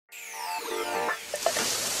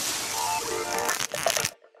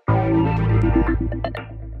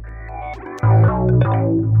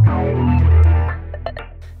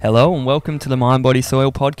Hello and welcome to the Mind Body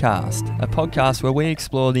Soil podcast, a podcast where we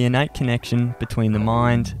explore the innate connection between the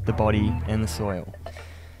mind, the body and the soil.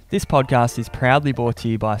 This podcast is proudly brought to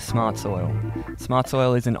you by Smart Soil. Smart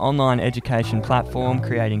Soil is an online education platform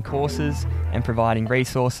creating courses and providing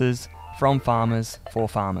resources from farmers for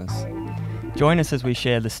farmers. Join us as we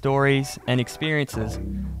share the stories and experiences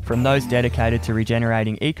from those dedicated to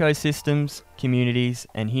regenerating ecosystems, communities,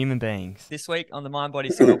 and human beings. This week on the Mind Body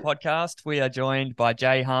Soil podcast, we are joined by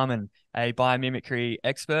Harman, a biomimicry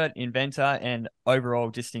expert, inventor, and overall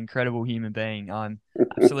just incredible human being. I'm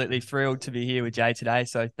absolutely thrilled to be here with Jay today.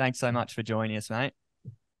 So thanks so much for joining us, mate.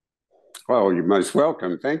 Well, you're most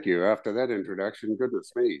welcome. Thank you. After that introduction,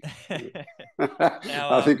 goodness me.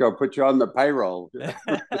 Now, I think I'll put you on the payroll.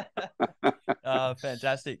 Oh,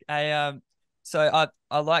 fantastic. So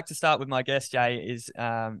I like to start with my guest, Jay, is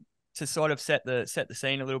to sort of set the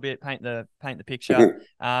scene a little bit, paint the picture.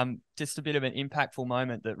 Just a bit of an impactful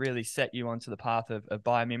moment that really set you onto the path of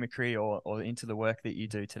biomimicry or into the work that you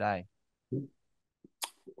do today.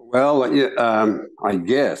 Well, I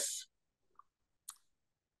guess,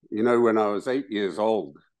 when I was 8 years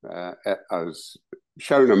old, I was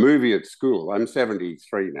shown a movie at school. I'm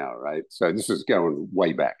 73 now, right? So this is going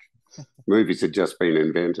way back. Movies had just been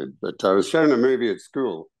invented. But I was shown a movie at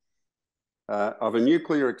school of a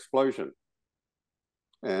nuclear explosion.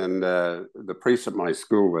 And the priests at my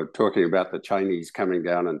school were talking about the Chinese coming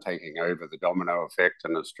down and taking over, the domino effect,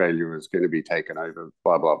 and Australia was going to be taken over,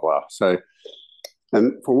 blah, blah, blah. So,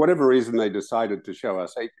 and for whatever reason, they decided to show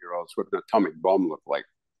us 8-year-olds what an atomic bomb looked like.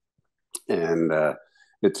 And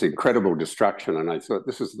it's incredible destruction. And I thought,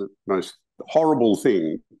 this is the most horrible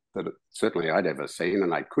thing that certainly I'd ever seen,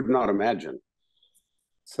 and I could not imagine.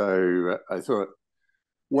 So I thought,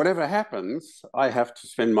 whatever happens, I have to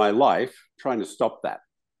spend my life trying to stop that,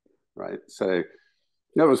 right? So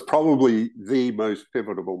that was probably the most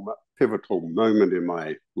pivotal moment in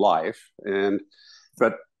my life.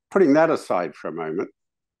 But putting that aside for a moment,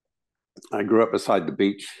 I grew up beside the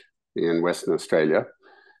beach in Western Australia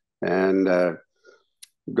and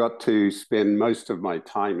got to spend most of my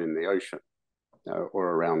time in the ocean.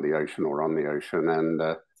 Or around the ocean or on the ocean. And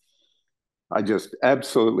I just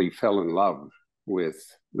absolutely fell in love with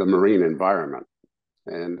the marine environment.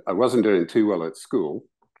 And I wasn't doing too well at school.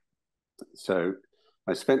 So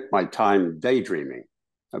I spent my time daydreaming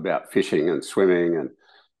about fishing and swimming and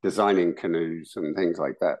designing canoes and things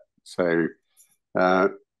like that. So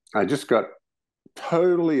I just got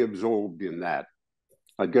totally absorbed in that.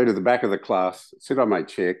 I'd go to the back of the class, sit on my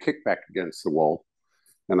chair, kick back against the wall,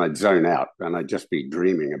 and I'd zone out and I'd just be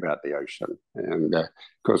dreaming about the ocean. And of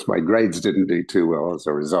course, my grades didn't do too well as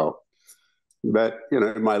a result. But,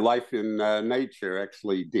 my life in nature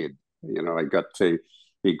actually did. I got to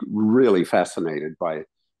be really fascinated by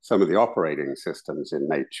some of the operating systems in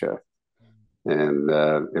nature. And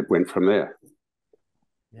it went from there.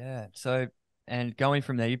 Yeah. So, and going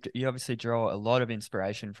from there, you obviously draw a lot of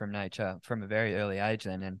inspiration from nature from a very early age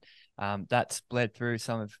then. And that's bled through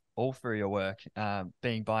all through your work,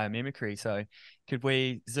 being biomimicry. So could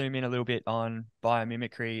we zoom in a little bit on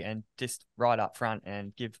biomimicry and just right up front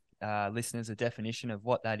and give listeners a definition of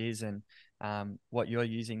what that is and what you're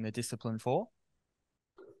using the discipline for?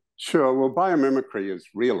 Sure. Well, biomimicry is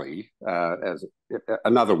really, as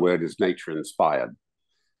another word is nature inspired.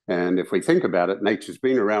 And if we think about it, nature's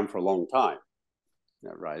been around for a long time,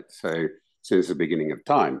 right? So since the beginning of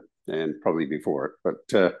time and probably before it.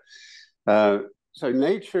 But so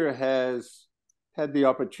nature has had the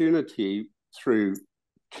opportunity through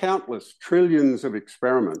countless trillions of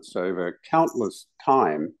experiments over countless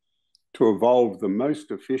time to evolve the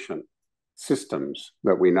most efficient systems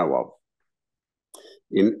that we know of.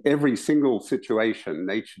 In every single situation,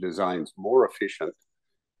 nature designs more efficient,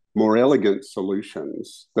 more elegant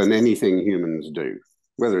solutions than anything humans do,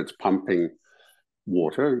 whether it's pumping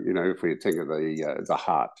water, if we think of the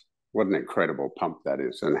heart. What an incredible pump that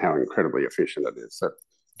is and how incredibly efficient it is. It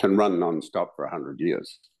can run nonstop for 100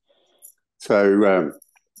 years. So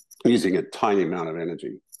using a tiny amount of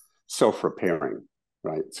energy, self-repairing,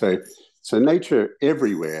 right? So nature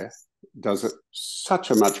everywhere does such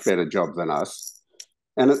a much better job than us.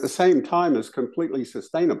 And at the same time is completely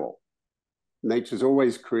sustainable. Nature's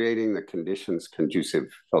always creating the conditions conducive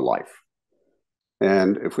for life.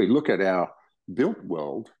 And if we look at our built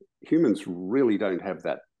world, humans really don't have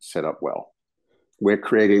that set up well. We're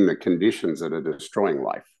creating the conditions that are destroying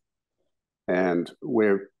life. And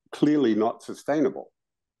we're clearly not sustainable.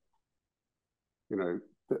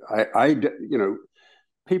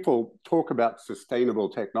 People talk about sustainable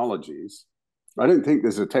technologies, I don't think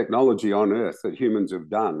there's a technology on Earth that humans have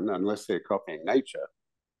done, unless they're copying nature,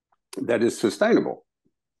 that is sustainable.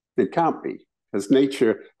 It can't be, because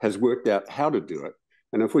nature has worked out how to do it.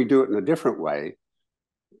 And if we do it in a different way,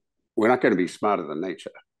 we're not going to be smarter than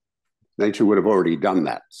nature. Nature would have already done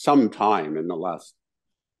that sometime in the last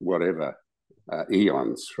whatever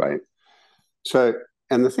eons, right? So,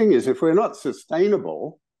 and the thing is, if we're not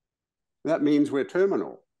sustainable, that means we're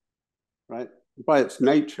terminal, right? By its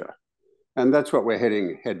nature. And that's what we're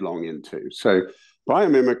heading headlong into. So,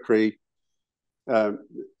 biomimicry,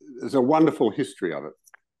 there's a wonderful history of it.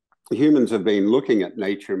 Humans have been looking at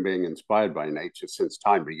nature and being inspired by nature since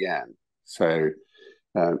time began. So,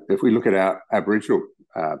 if we look at our Aboriginal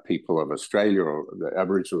people of Australia or the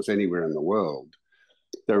Aboriginals anywhere in the world,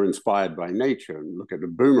 they're inspired by nature. And look at a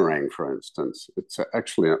boomerang, for instance. It's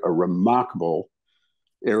actually a remarkable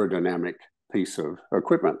aerodynamic piece of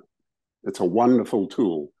equipment. It's a wonderful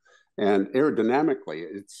tool. And aerodynamically,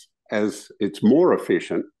 it's more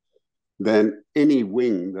efficient than any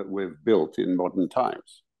wing that we've built in modern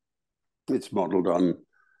times. It's modeled on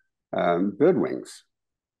bird wings,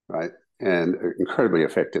 right? And an incredibly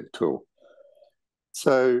effective tool.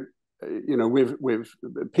 So, you know,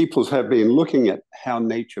 peoples have been looking at how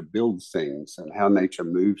nature builds things and how nature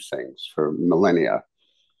moves things for millennia.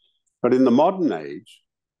 But in the modern age,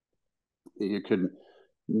 you could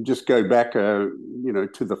just go back, you know,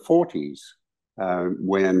 to the 40s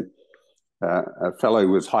when a fellow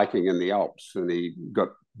was hiking in the Alps and he got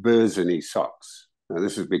burrs in his socks. Now,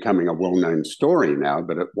 this is becoming a well-known story now,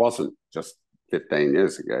 but it wasn't just 15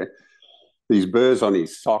 years ago. These burrs on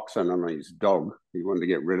his socks and on his dog, he wanted to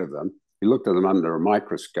get rid of them. He looked at them under a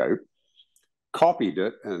microscope, copied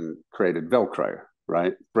it, and created Velcro,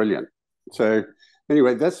 right? Brilliant. So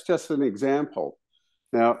anyway, that's just an example.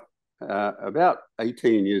 Now, about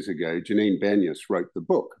 18 years ago, Janine Benyus wrote the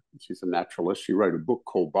book. She's a naturalist. She wrote a book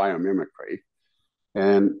called Biomimicry.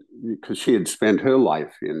 And because she had spent her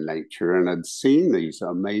life in nature and had seen these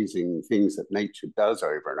amazing things that nature does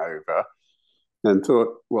over and over, and thought,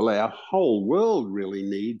 well, our whole world really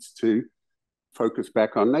needs to focus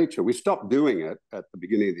back on nature. We stopped doing it at the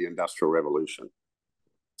beginning of the Industrial Revolution.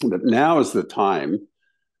 But now is the time,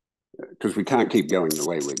 because we can't keep going the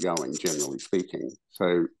way we're going, generally speaking.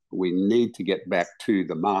 So we need to get back to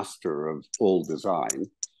the master of all design.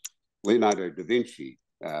 Leonardo da Vinci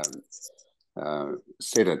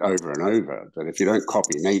said it over and over, that if you don't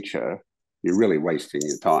copy nature, you're really wasting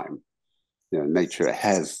your time. You know, nature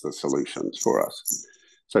has the solutions for us.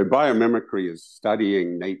 So biomimicry is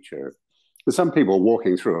studying nature. Some people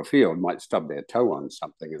walking through a field might stub their toe on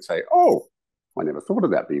something and say, oh, I never thought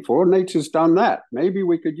of that before. Nature's done that. Maybe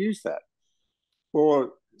we could use that.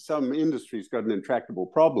 Or some industry's got an intractable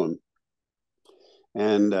problem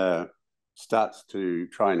and starts to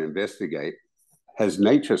try and investigate, has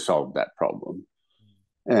nature solved that problem?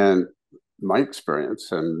 And my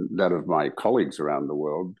experience and that of my colleagues around the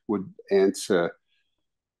world would answer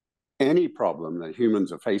any problem that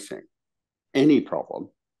humans are facing, any problem,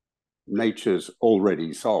 nature's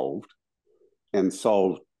already solved, and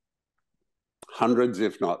solved hundreds,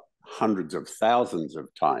 if not hundreds of thousands of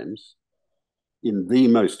times in the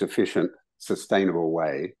most efficient, sustainable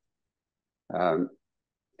way.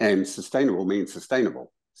 And sustainable means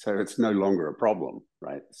sustainable. So it's no longer a problem,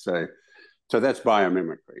 right? So that's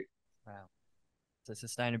biomimicry. Wow. So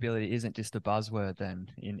sustainability isn't just a buzzword then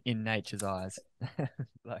in nature's eyes.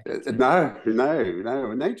 No.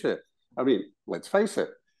 Nature, I mean, let's face it,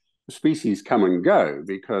 species come and go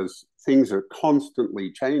because things are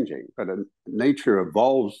constantly changing, but nature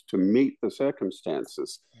evolves to meet the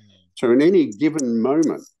circumstances. So in any given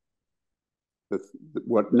moment,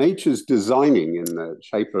 what nature's designing in the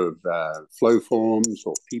shape of flow forms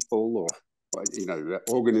or people or, you know,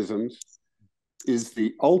 organisms is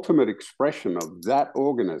the ultimate expression of that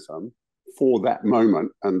organism for that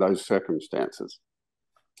moment and those circumstances.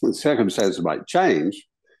 And circumstances might change,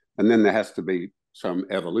 and then there has to be some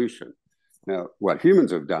evolution. Now, what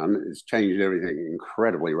humans have done is changed everything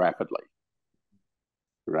incredibly rapidly,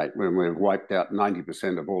 right? When we've wiped out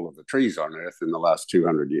 90% of all of the trees on Earth in the last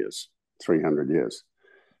 200 years, 300 years,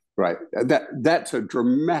 right? That's a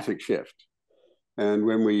dramatic shift. And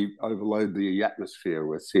when we overload the atmosphere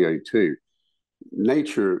with CO2,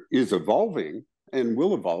 nature is evolving and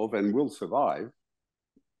will evolve and will survive.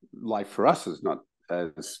 Life for us is not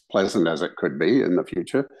as pleasant as it could be in the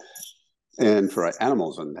future. And for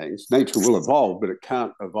animals and things, nature will evolve, but it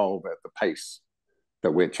can't evolve at the pace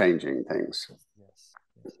that we're changing things. Yes.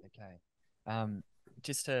 Okay.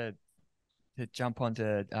 Just to jump onto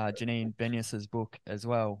Janine Benyus's book as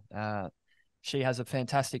well. she has a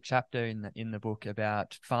fantastic chapter in the book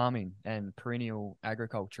about farming and perennial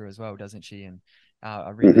agriculture as well, doesn't she? And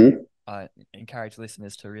I really encourage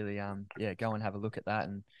listeners to really go and have a look at that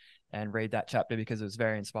and read that chapter, because it was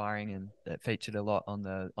very inspiring, and it featured a lot on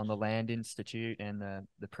the Land Institute and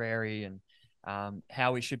the prairie, and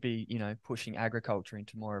how we should be, pushing agriculture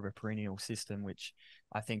into more of a perennial system, which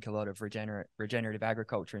I think a lot of regenerative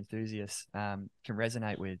agriculture enthusiasts can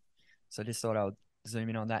resonate with. So I just thought I would zoom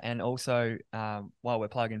in on that. And also, while we're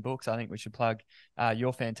plugging books, I think we should plug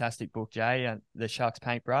your fantastic book, Jay, The Shark's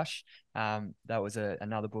Paintbrush. That was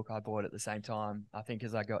another book I bought at the same time, I think,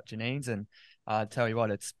 as I got Janine's. And I tell you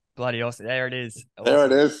what, it's bloody awesome. There it is. Awesome. There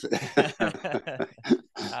it is.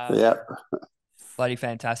 Yeah. Bloody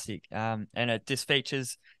fantastic. And it just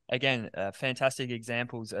features, again, fantastic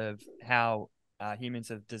examples of how humans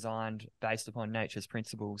have designed based upon nature's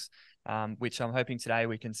principles, which I'm hoping today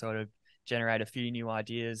we can sort of generate a few new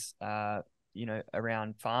ideas,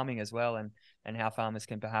 around farming as well, and how farmers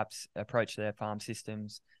can perhaps approach their farm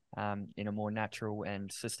systems in a more natural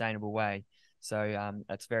and sustainable way. So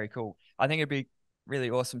that's very cool. I think it'd be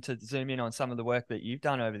really awesome to zoom in on some of the work that you've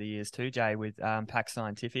done over the years too, Jay, with Pack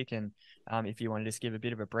Scientific, and if you want to just give a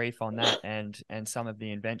bit of a brief on that and some of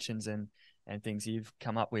the inventions and things you've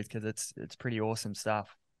come up with, because it's pretty awesome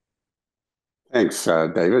stuff. Thanks,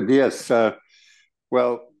 David. Yes.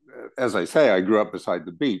 Well, as I say, I grew up beside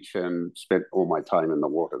the beach and spent all my time in the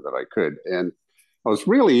water that I could. And I was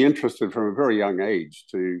really interested from a very young age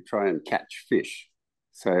to try and catch fish.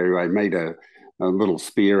 So I made a little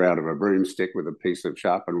spear out of a broomstick with a piece of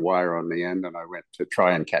sharpened wire on the end, and I went to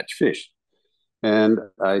try and catch fish. And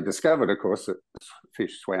I discovered, of course, that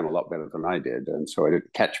fish swam a lot better than I did, and so I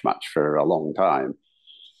didn't catch much for a long time.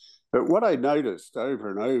 But what I noticed over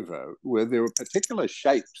and over were there were particular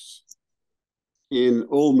shapes in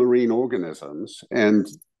all marine organisms and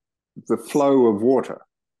the flow of water.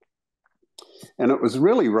 And it was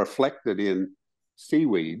really reflected in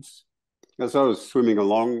seaweeds. As I was swimming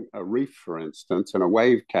along a reef, for instance, and a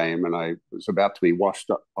wave came and I was about to be washed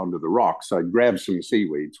up onto the rocks, I grabbed some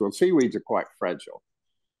seaweeds. Well, seaweeds are quite fragile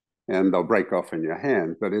and they'll break off in your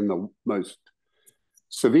hand. But in the most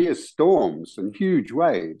severe storms and huge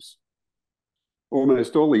waves,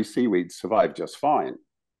 almost all these seaweeds survive just fine.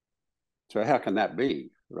 So how can that be,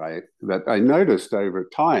 right? That I noticed over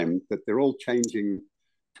time that they're all changing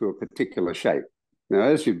to a particular shape. Now,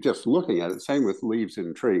 as you're just looking at it, same with leaves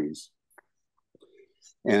in trees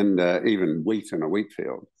and even wheat in a wheat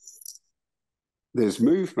field. There's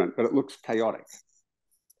movement, but it looks chaotic.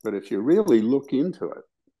 But if you really look into it,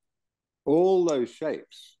 all those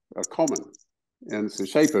shapes are common. And it's the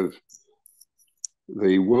shape of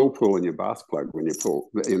the whirlpool in your bath plug when you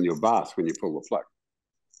pull, in your bath when you pull the plug.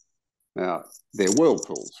 Now, they're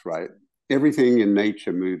whirlpools, right? Everything in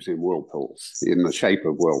nature moves in whirlpools, in the shape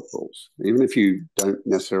of whirlpools. Even if you don't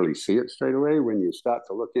necessarily see it straight away, when you start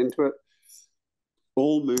to look into it,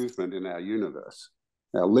 all movement in our universe,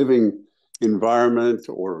 our living environment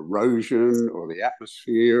or erosion or the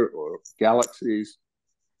atmosphere or galaxies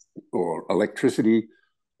or electricity,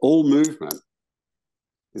 all movement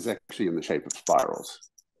is actually in the shape of spirals.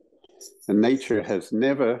 And nature has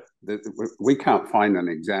never, we can't find an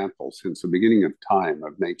example since the beginning of time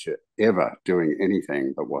of nature ever doing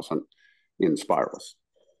anything that wasn't in spirals.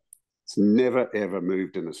 It's never, ever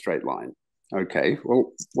moved in a straight line. Okay,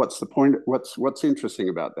 well, what's the point? What's interesting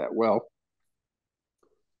about that? Well,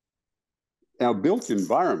 our built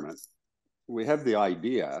environment, we have the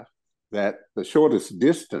idea that the shortest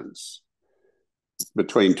distance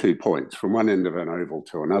between 2 points, from one end of an oval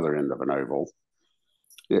to another end of an oval,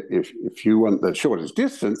 if you want the shortest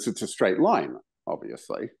distance, it's a straight line,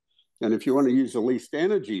 obviously. And if you want to use the least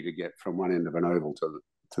energy to get from one end of an oval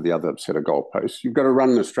to the other set of goalposts, you've got to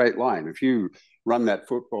run a straight line. If you run that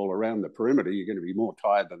football around the perimeter, you're going to be more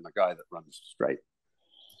tired than the guy that runs straight.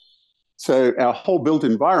 So our whole built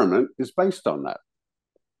environment is based on that.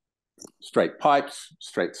 Straight pipes,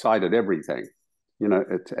 straight-sided everything. You know,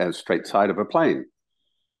 it's as straight side of a plane.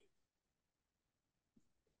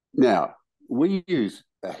 Now, we use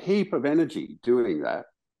a heap of energy doing that.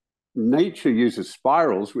 Nature uses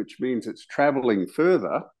spirals, which means it's traveling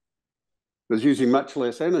further, but it's using much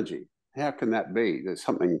less energy. How can that be? There's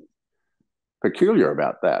something peculiar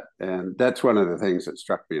about that. And that's one of the things that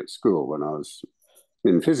struck me at school when I was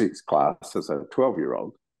in physics class as a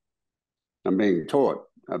 12-year-old. I'm being taught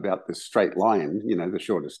about this straight line, you know, the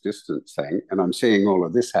shortest distance thing, and I'm seeing all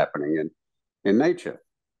of this happening in nature.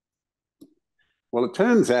 Well, it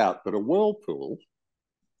turns out that a whirlpool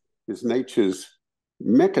is nature's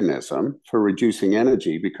mechanism for reducing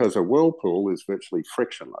energy because a whirlpool is virtually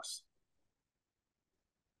frictionless.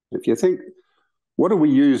 If you think what do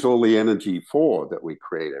we use all the energy for that we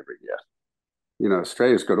create every year? You know,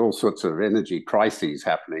 Australia's got all sorts of energy crises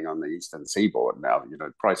happening on the eastern seaboard now. You know,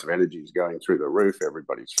 the price of energy is going through the roof.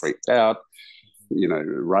 Everybody's freaked out. You know,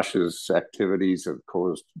 Russia's activities have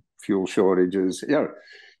caused fuel shortages. You know,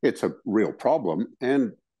 it's a real problem.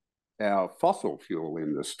 And our fossil fuel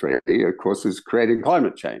industry, of course, is creating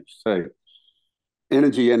climate change. So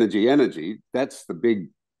energy, energy, energy, that's the big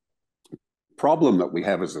problem that we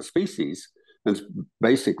have as a species. And it's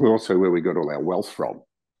basically also where we got all our wealth from,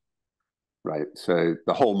 right? So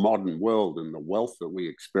the whole modern world and the wealth that we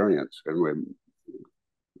experience, and we're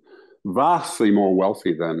vastly more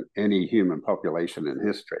wealthy than any human population in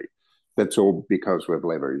history. That's all because we've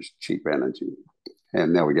leveraged cheap energy.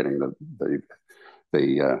 And now we're getting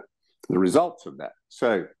the results of that.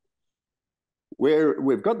 So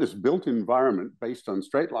we've got this built environment based on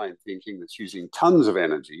straight line thinking that's using tons of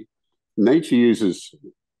energy. Nature uses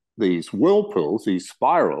these whirlpools, these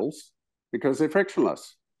spirals, because they're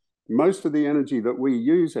frictionless. Most of the energy that we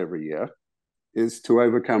use every year is to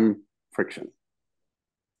overcome friction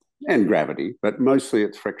and gravity, but mostly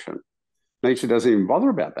it's friction. Nature doesn't even bother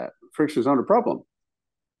about that. Friction is not a problem,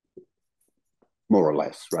 more or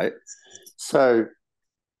less, right? So,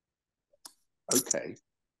 okay.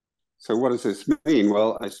 So what does this mean?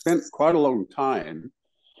 Well, I spent quite a long time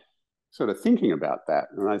sort of thinking about that.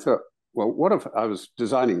 And I thought, well, what if I was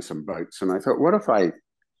designing some boats? And I thought, what if I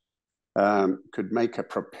could make a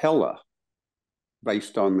propeller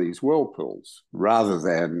based on these whirlpools rather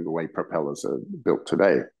than the way propellers are built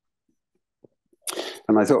today?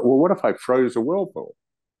 And I thought, well, what if I froze a whirlpool?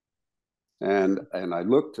 And I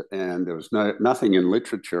looked, and there was nothing in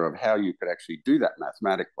literature of how you could actually do that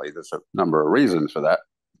mathematically. There's a number of reasons for that.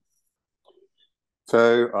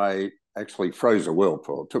 So I actually froze a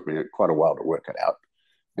whirlpool. It took me quite a while to work it out.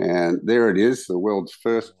 And there it is, the world's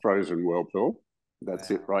first frozen whirlpool. That's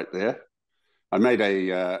it right there. I made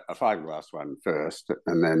a fiberglass one first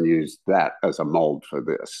and then used that as a mold for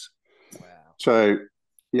this. Wow. So,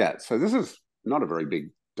 yeah, so this is not a very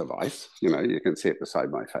big device. You know, you can see it beside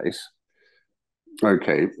my face.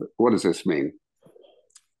 Okay, what does this mean?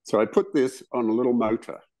 So I put this on a little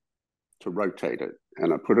motor to rotate it,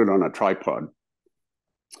 and I put it on a tripod,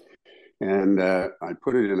 and I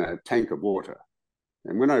put it in a tank of water.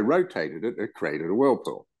 And when I rotated it, it created a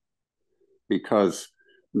whirlpool because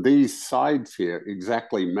these sides here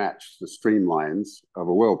exactly match the streamlines of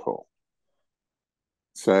a whirlpool.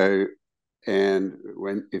 So, and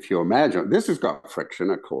if you imagine, this has got friction,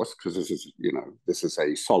 of course, because this is, you know, this is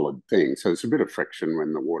a solid thing. So it's a bit of friction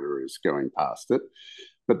when the water is going past it.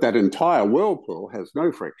 But that entire whirlpool has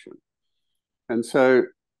no friction. And so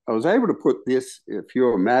I was able to put this, if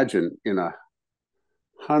you imagine, in a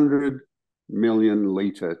 100 million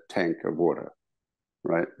liter tank of water,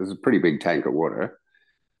 right? This is a pretty big tank of water,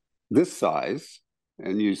 this size,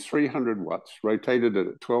 and use 300 watts, rotated it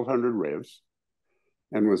at 1200 revs,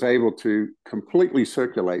 and was able to completely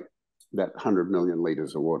circulate that 100 million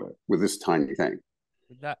liters of water with this tiny thing.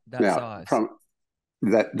 That now, size? From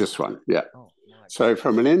this one, yeah. Oh, so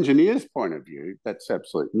from an engineer's point of view, that's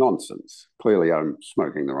absolute nonsense. Clearly, I'm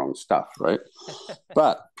smoking the wrong stuff, right?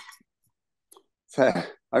 But so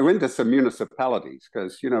I went to some municipalities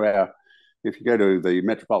because, you know, if you go to the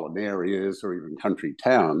metropolitan areas or even country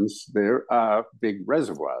towns, there are big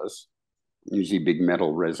reservoirs, usually big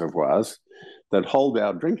metal reservoirs, that hold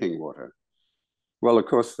our drinking water. Well, of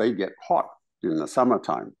course, they get hot in the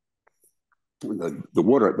summertime. The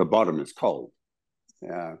water at the bottom is cold.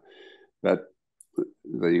 But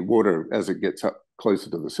the water, as it gets up closer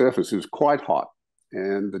to the surface, is quite hot.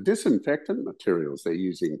 And the disinfectant materials they're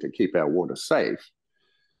using to keep our water safe,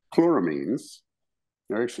 chloramines,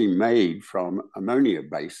 are actually made from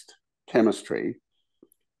ammonia-based chemistry.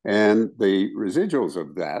 And the residuals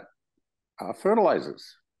of that are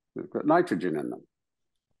fertilizers. They've got nitrogen in them.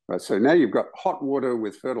 Right, so now you've got hot water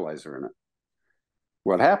with fertilizer in it.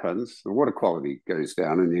 What happens, the water quality goes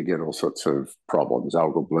down and you get all sorts of problems,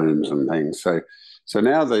 algal blooms and things. So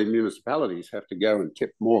now the municipalities have to go and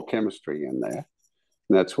tip more chemistry in there.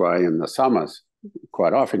 And that's why in the summers,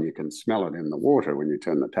 quite often you can smell it in the water when you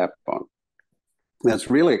turn the tap on. That's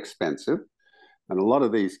really expensive. And a lot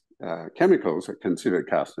of these chemicals are considered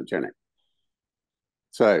carcinogenic.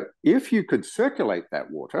 So if you could circulate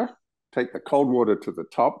that water, take the cold water to the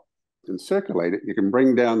top and circulate it, you can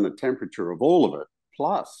bring down the temperature of all of it.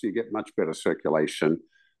 Plus, you get much better circulation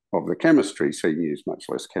of the chemistry, so you can use much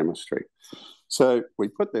less chemistry. So we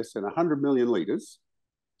put this in 100 million liters.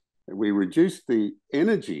 And we reduce the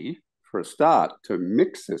energy for a start to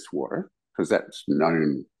mix this water, because that's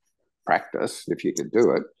known practice if you could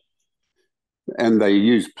do it. And they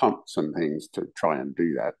use pumps and things to try and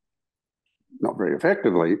do that. Not very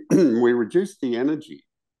effectively. We reduced the energy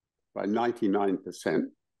by 99%,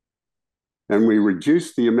 and we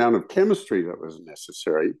reduced the amount of chemistry that was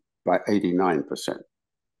necessary by 89%.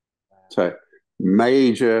 So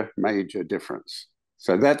major, major difference.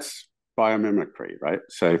 So that's biomimicry, right?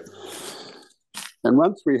 So, and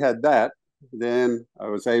once we had that, then I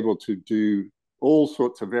was able to do all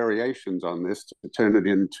sorts of variations on this to turn it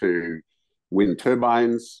into wind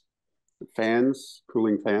turbines, fans,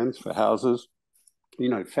 cooling fans for houses. You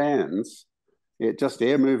know, fans, just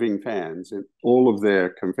air moving fans in all of their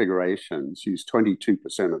configurations use 22%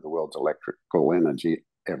 of the world's electrical energy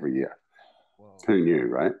every year. Whoa. Who knew,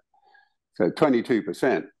 right? So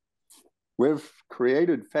 22%. We've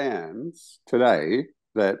created fans today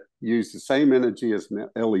that use the same energy as an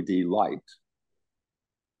LED light.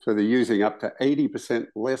 So they're using up to 80%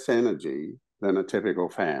 less energy than a typical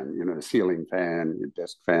fan, you know, a ceiling fan, your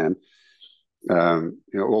desk fan. You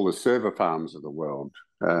know, all the server farms of the world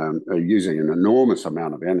are using an enormous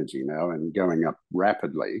amount of energy now and going up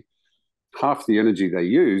rapidly. Half the energy they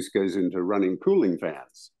use goes into running cooling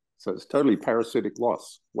fans. So it's totally parasitic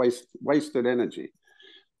loss, wasted energy,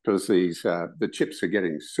 because the chips are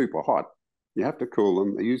getting super hot. You have to cool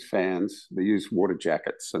them. They use fans, they use water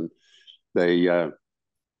jackets, and they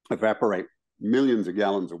evaporate millions of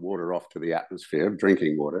gallons of water off to the atmosphere,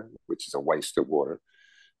 drinking water, which is a waste of water,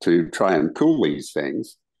 to try and cool these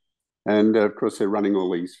things. And of course, they're running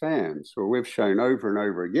all these fans. Well, we've shown over and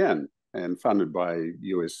over again, and funded by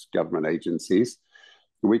US government agencies,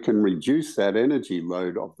 we can reduce that energy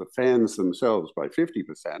load of the fans themselves by 50%.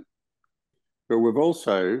 But we've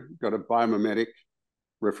also got a biomimetic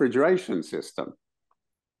refrigeration system,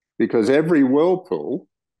 because every whirlpool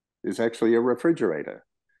is actually a refrigerator.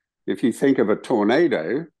 If you think of a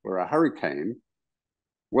tornado or a hurricane,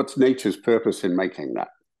 what's nature's purpose in making that?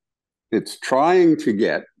 It's trying to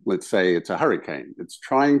get, let's say it's a hurricane, it's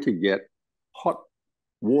trying to get hot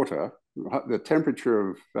water, the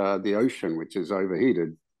temperature of the ocean, which is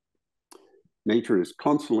overheated. Nature is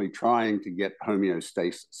constantly trying to get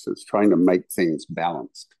homeostasis. It's trying to make things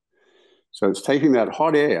balanced. So it's taking that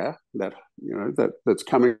hot air that's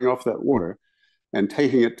coming off that water and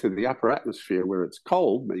taking it to the upper atmosphere where it's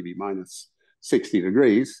cold, maybe minus 60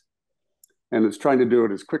 degrees, and it's trying to do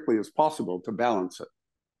it as quickly as possible to balance it.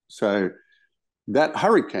 So that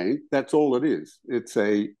hurricane, that's all it is. It's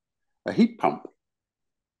a heat pump.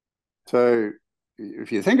 So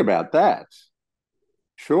if you think about that,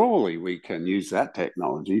 surely we can use that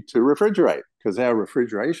technology to refrigerate, because our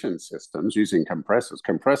refrigeration systems using compressors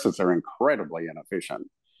are incredibly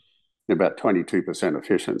inefficient, about 22%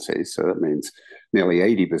 efficiency. So that means nearly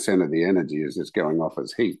 80% of the energy is just going off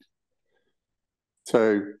as heat.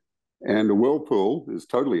 So, and the whirlpool is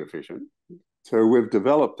totally efficient. So we've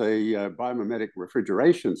developed a biomimetic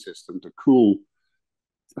refrigeration system to cool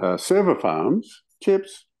server farms,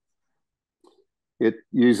 chips. It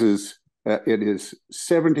is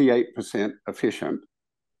 78% efficient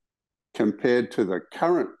compared to the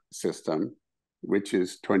current system, which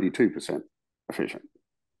is 22% efficient.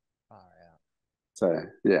 Oh, yeah. So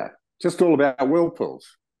yeah, just all about whirlpools.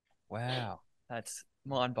 Wow, that's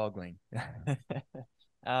mind-boggling.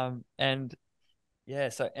 And yeah,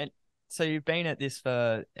 so you've been at this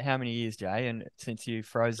for how many years, Jay? And since you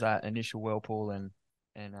froze that initial whirlpool and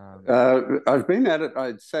I've been at it,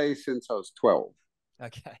 I'd say, since I was 12.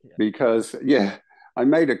 okay, yeah. Because yeah, I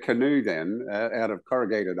made a canoe then out of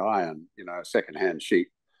corrugated iron, you know, a secondhand sheet.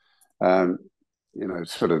 You know,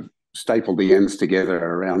 sort of stapled the ends together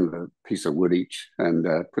around a piece of wood each, and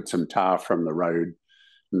put some tar from the road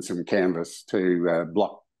and some canvas to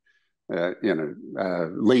block,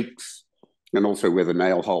 leaks, and also where the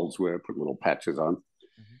nail holes were, put little patches on.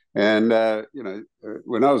 Mm-hmm. And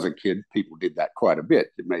when I was a kid, people did that quite a bit.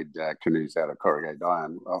 It made canoes out of corrugated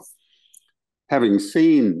iron. Well, having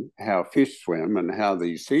seen how fish swim and how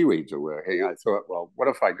these seaweeds are working, I thought, well, what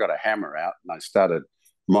if I got a hammer out and I started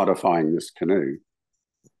modifying this canoe,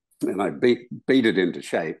 and I beat it into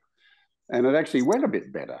shape, and it actually went a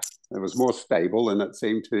bit better. It was more stable, and it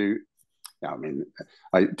seemed to, I mean,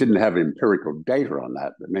 I didn't have empirical data on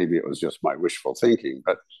that, but maybe it was just my wishful thinking.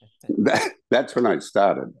 But that's when I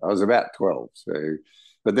started. I was about 12. So,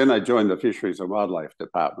 but then I joined the Fisheries and Wildlife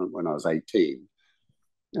Department when I was 18.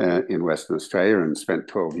 In Western Australia, and spent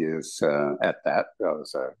 12 years at that. I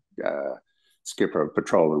was a skipper of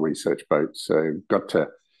patrol and research boats, so got to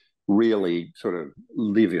really sort of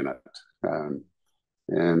live in it,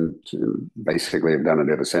 and basically have done it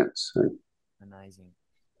ever since. So. Amazing.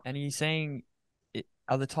 And are you seeing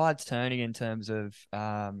are the tides turning in terms of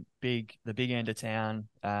the big end of town?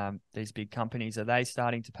 These big companies, are they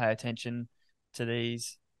starting to pay attention to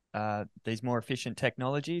these more efficient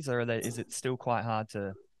technologies, or is it still quite hard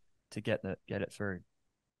to get it through?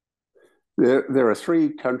 There are three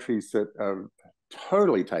countries that have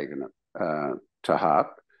totally taken it to heart.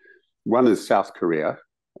 One is South Korea,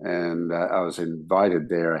 and I was invited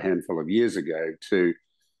there a handful of years ago to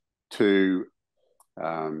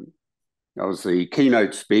I was the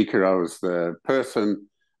keynote speaker. I was the person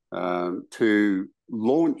to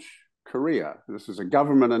launch Korea. This is a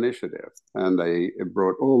government initiative, and they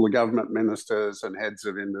brought all the government ministers and heads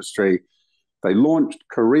of industry. They launched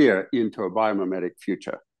Korea into a biomimetic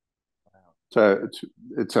future. So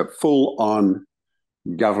it's a full-on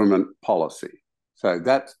government policy. So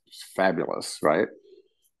that's fabulous, right?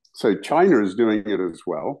 So China is doing it as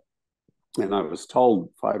well. And I was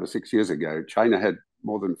told 5 or 6 years ago, China had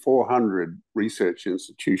more than 400 research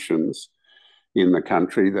institutions in the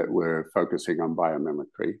country that were focusing on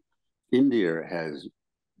biomimicry. India has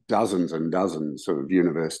dozens and dozens of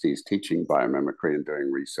universities teaching biomimicry and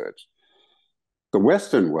doing research. The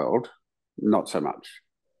Western world, not so much.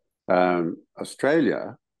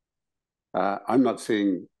 Australia, I'm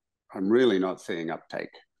really not seeing uptake.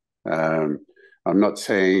 I'm not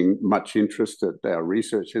seeing much interest at our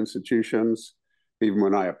research institutions. Even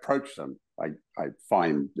when I approach them, I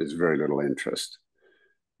find there's very little interest.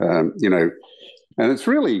 And it's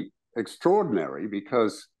really extraordinary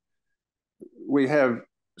because we have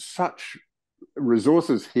such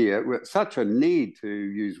resources here, with such a need to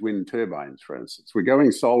use wind turbines, for instance. We're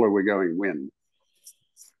going solar, we're going wind.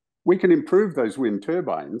 We can improve those wind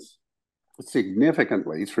turbines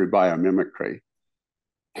significantly through biomimicry.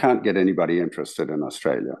 Can't get anybody interested in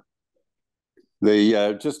Australia.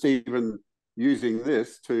 Just even using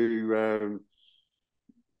this to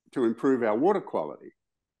improve our water quality,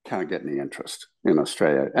 can't get any interest in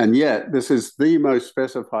Australia. And yet this is the most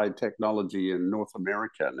specified technology in North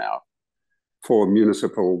America now for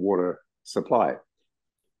municipal water supply,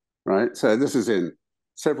 right? So this is in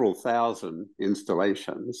several thousand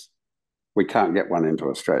installations. We can't get one into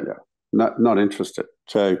Australia. Not interested.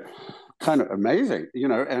 So kind of amazing,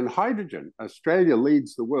 and hydrogen. Australia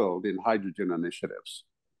leads the world in hydrogen initiatives.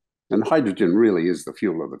 And hydrogen really is the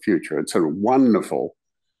fuel of the future. It's a wonderful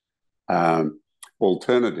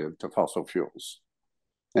alternative to fossil fuels.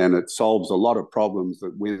 And it solves a lot of problems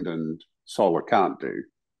that wind and solar can't do.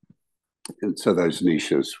 And so those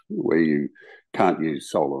niches where you can't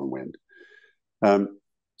use solar and wind.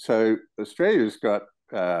 So Australia's got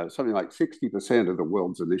something like 60% of the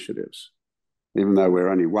world's initiatives, even though we're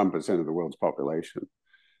only 1% of the world's population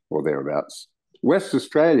or thereabouts. West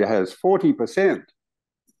Australia has 40%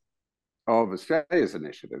 of Australia's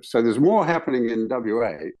initiatives. So there's more happening in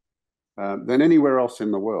WA than anywhere else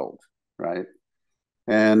in the world, right?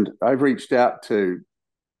 And I've reached out to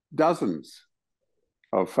dozens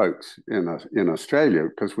of folks in Australia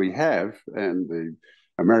because we have, and the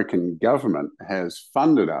American government has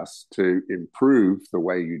funded us to improve the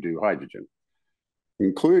way you do hydrogen,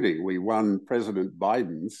 including we won President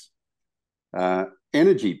Biden's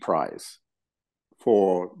energy prize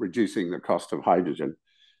for reducing the cost of hydrogen.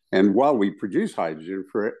 And while we produce hydrogen,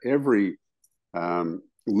 for every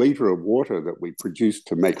liter of water that we produce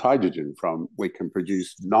to make hydrogen from, we can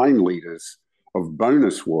produce 9 liters of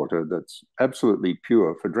bonus water that's absolutely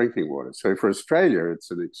pure for drinking water. So for Australia,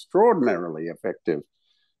 it's an extraordinarily effective,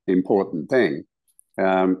 important thing,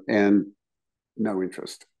 and no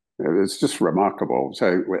interest. It's just remarkable.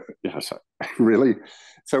 So, really,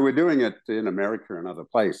 so we're doing it in America and other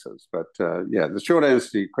places. But the short answer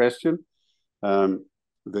to your question,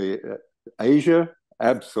 Asia,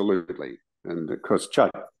 absolutely, and of course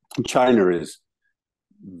China is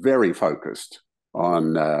very focused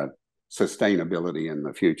on sustainability in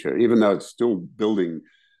the future, even though it's still building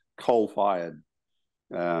coal-fired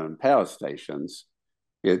power stations.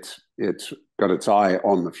 It's got its eye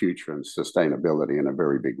on the future and sustainability in a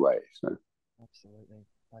very big way. So, absolutely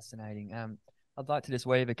fascinating. I'd like to just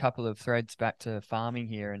weave a couple of threads back to farming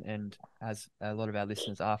here, and as a lot of our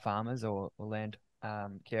listeners are farmers or land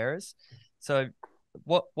carers, so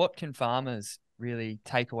what can farmers really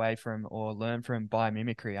take away from or learn from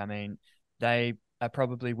biomimicry? I mean, they are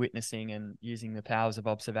probably witnessing and using the powers of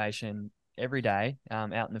observation every day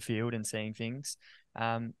out in the field and seeing things.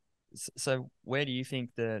 So where do you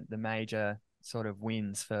think the major sort of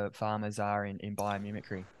wins for farmers are in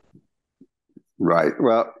biomimicry? Right.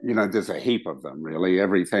 Well, there's a heap of them, really.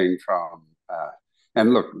 Everything from,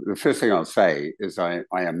 and look, the first thing I'll say is I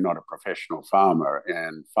am not a professional farmer,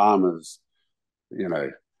 and farmers,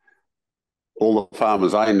 all the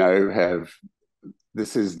farmers I know have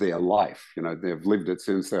this is their life. You know, they've lived it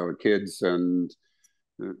since they were kids, and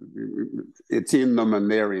it's in them and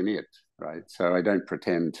they're in it, right? So I don't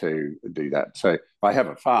pretend to do that. So I have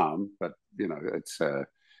a farm, but you know, it's a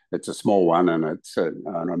small one, and I'm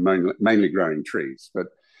mainly growing trees. But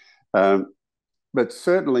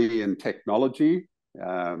certainly in technology,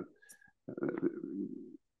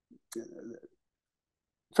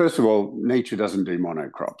 first of all, nature doesn't do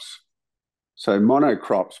monocrops. So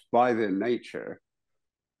monocrops, by their nature,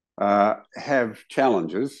 have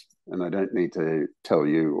challenges, and I don't need to tell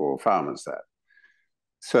you or farmers that.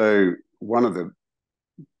 So one of the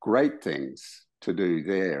great things to do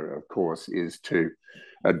there, of course, is to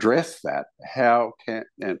address that. And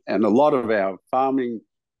a lot of our farming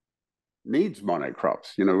needs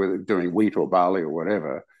monocrops, you know, whether doing wheat or barley or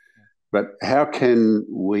whatever. But how can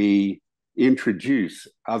we introduce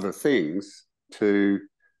other things to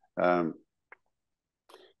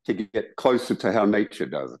get closer to how nature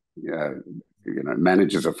does it? You know,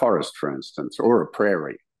 manages a forest, for instance, or a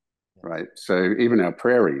prairie, right? So even our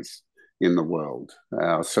prairies in the world,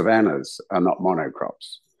 our savannas are not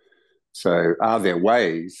monocrops. So are there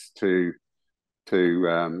ways to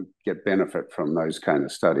get benefit from those kind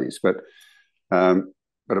of studies? But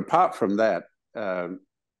apart from that,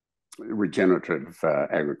 regenerative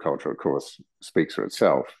agriculture, of course, speaks for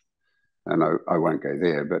itself, and I won't go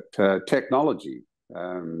there. But technology,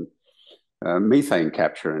 methane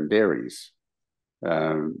capture in dairies,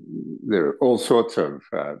 there are all sorts of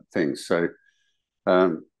things. So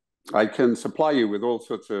I can supply you with all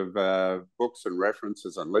sorts of books and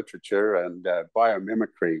references and literature, and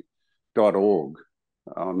biomimicry.org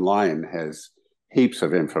online has heaps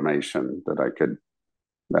of information that I could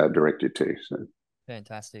direct you to. So.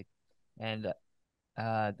 Fantastic. And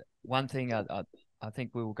one thing I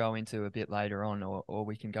think we will go into a bit later on, or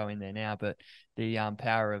we can go in there now, but the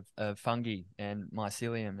power of fungi and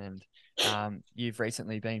mycelium. And you've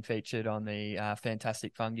recently been featured on the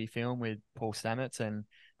Fantastic Fungi film with Paul Stamets, and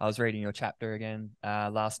I was reading your chapter again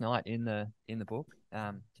last night in the book.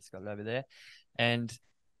 Just got it over there. And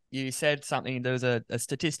you said something, there was a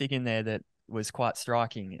statistic in there that was quite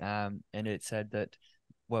striking, and it said that,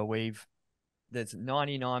 well, there's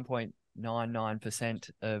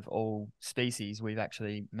 99.99% of all species we've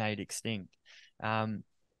actually made extinct.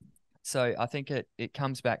 So I think it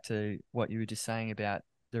comes back to what you were just saying about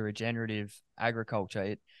the regenerative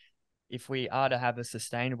agriculture. If we are to have a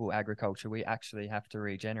sustainable agriculture, we actually have to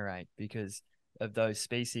regenerate, because of those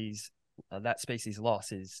species, that species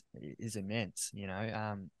loss is immense, you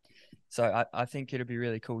know. So I think it'll be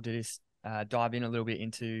really cool to just dive in a little bit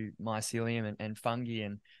into mycelium and fungi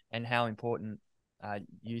and how important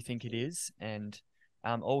you think it is, and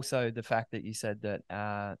also the fact that you said that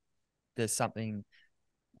there's something,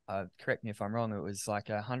 correct me if I'm wrong, it was like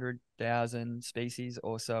 100,000 species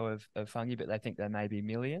or so of fungi, but they think there may be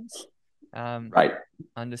millions Right.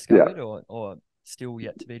 undiscovered, yeah, or still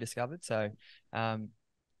yet to be discovered. So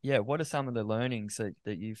yeah, what are some of the learnings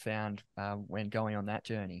that you found when going on that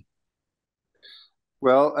journey?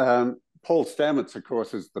 Well, Paul Stamets, of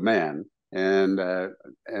course, is the man, and I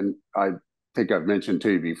think I've mentioned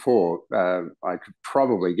to you before, I could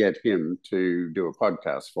probably get him to do a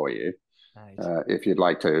podcast for you. Nice. If you'd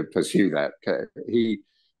like to pursue that.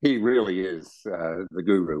 He really is the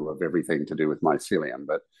guru of everything to do with mycelium.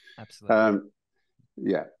 But absolutely,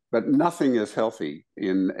 yeah, but nothing is healthy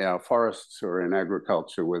in our forests or in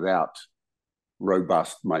agriculture without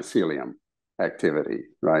robust mycelium activity,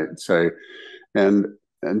 right? So, and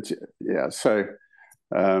yeah, so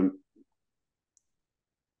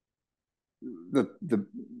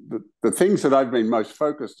the things that I've been most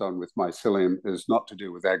focused on with mycelium is not to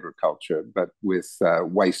do with agriculture, but with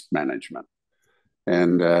waste management.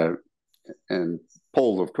 And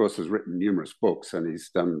Paul, of course, has written numerous books, and he's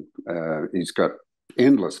got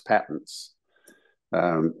endless patents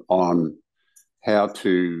on how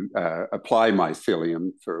to apply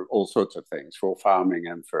mycelium for all sorts of things, for farming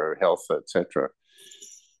and for health, etc.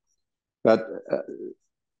 But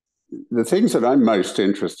the things that I'm most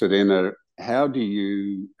interested in are, how do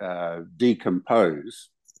you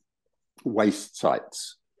decompose waste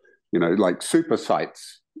sites? You know, like super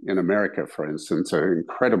sites in America, for instance, are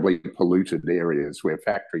incredibly polluted areas where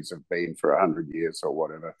factories have been for 100 years or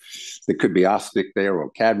whatever. There could be arsenic there, or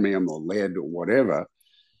cadmium or lead or whatever.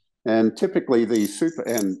 And typically these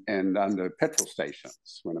and under petrol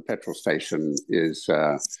stations, when a petrol station is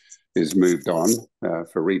moved on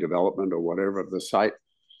for redevelopment or whatever of the site,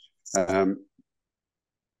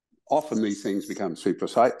 often these things become super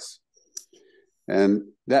sites. And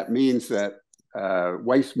that means that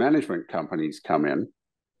waste management companies come in,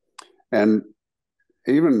 and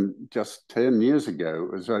even just 10 years ago,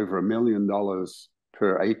 it was over $1 million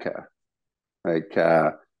per acre, like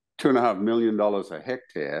 $2.5 million a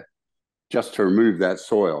hectare just to remove that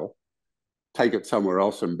soil, take it somewhere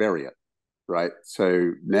else and bury it, right?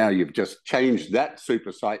 So now you've just changed that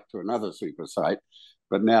super site to another super site,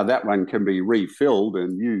 but now that one can be refilled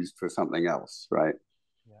and used for something else, right?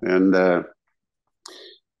 Yeah.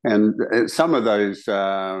 And some of those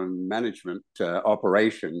management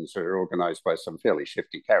operations are organized by some fairly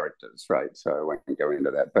shifty characters, right? So I won't go into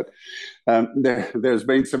that. But there's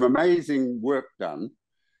been some amazing work done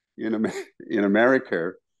in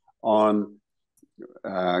America on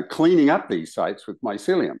cleaning up these sites with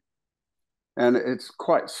mycelium. And it's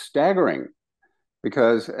quite staggering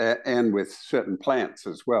because, and with certain plants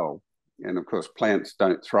as well. And of course, plants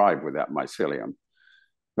don't thrive without mycelium.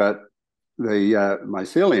 But the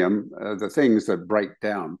mycelium, the things that break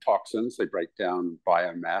down toxins, they break down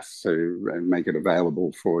biomass and make it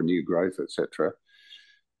available for new growth, etc.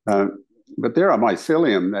 But there are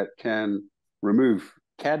mycelium that can remove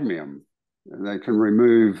cadmium, and they can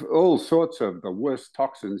remove all sorts of the worst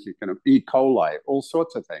toxins you can, E. coli, all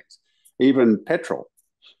sorts of things, even petrol.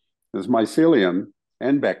 There's mycelium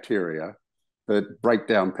and bacteria that break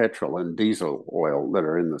down petrol and diesel oil that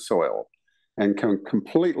are in the soil and can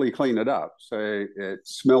completely clean it up. So it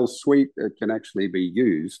smells sweet. It can actually be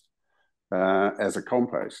used as a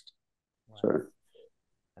compost. Wow. So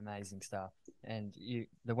Amazing stuff. And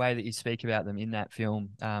the way that you speak about them in that film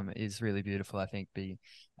is really beautiful. I think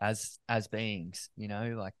as beings,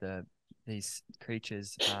 like these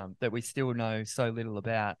creatures that we still know so little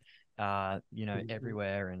about,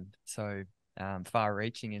 everywhere, and so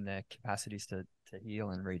far-reaching in their capacities to heal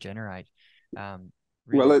and regenerate.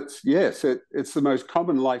 Really. Well, it's the most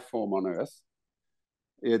common life form on Earth.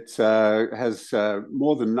 It has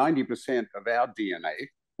more than 90% of our DNA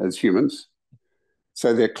as humans.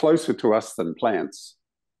 So they're closer to us than plants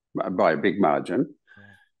by a big margin.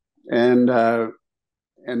 Yeah.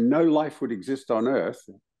 And no life would exist on Earth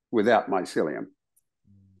without mycelium.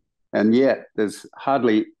 And yet there's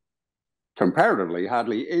comparatively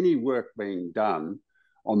hardly any work being done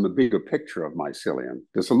on the bigger picture of mycelium.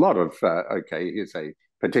 There's a lot of, here's a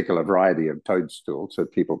particular variety of toadstool, so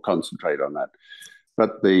people concentrate on that.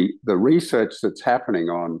 But the research that's happening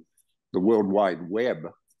on the World Wide Web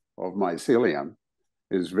of mycelium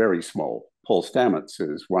is very small. Paul Stamets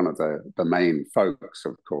is one of the main folks,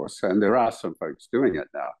 of course, and there are some folks doing it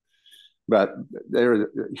now. But there are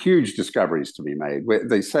huge discoveries to be made.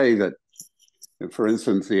 They say that, for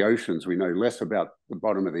instance, the oceans, we know less about the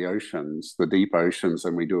bottom of the oceans, the deep oceans,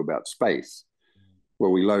 than we do about space.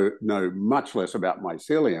 Well, we know much less about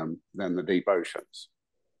mycelium than the deep oceans.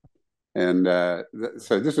 And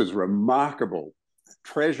so this is remarkable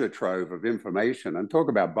treasure trove of information. And talk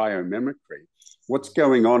about biomimicry. What's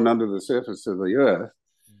going on under the surface of the Earth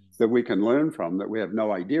that we can learn from that we have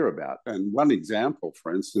no idea about? And one example,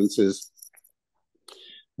 for instance, is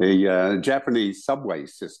the Japanese subway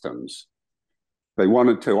systems. They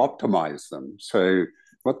wanted to optimize them. So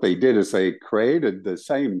what they did is they created the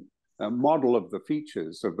same model of the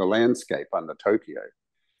features of the landscape under Tokyo.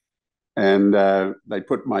 And they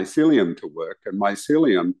put mycelium to work, and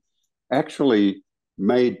mycelium actually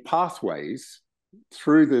made pathways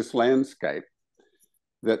through this landscape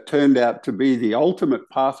that turned out to be the ultimate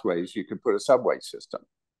pathways you could put a subway system.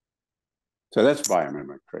 So that's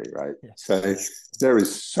biomimicry, right? Yeah. So there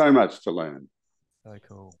is so much to learn. So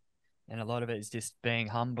cool. And a lot of it is just being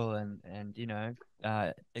humble and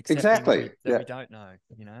accepting exactly. that we don't know,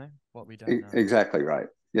 what we don't know. Exactly right.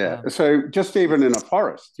 Yeah. So just even in a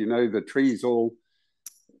forest, the trees all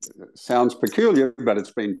sounds peculiar, but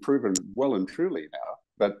it's been proven well and truly now.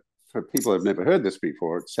 But for people who have never heard this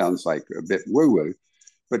before, it sounds like a bit woo-woo.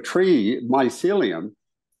 But mycelium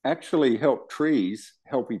actually help trees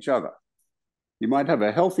help each other. You might have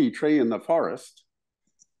a healthy tree in the forest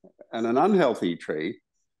and an unhealthy tree,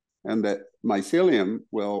 and that mycelium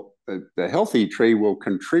the healthy tree will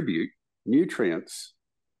contribute nutrients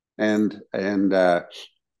and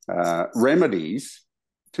remedies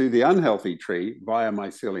to the unhealthy tree via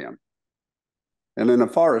mycelium. And in a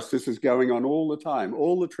forest, this is going on all the time.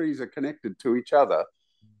 All the trees are connected to each other,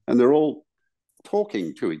 and they're all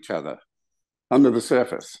talking to each other under the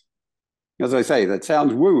surface. As I say, that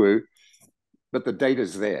sounds woo-woo, but the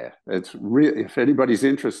data's there. It's if anybody's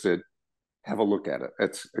interested, have a look at it.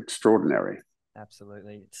 It's extraordinary.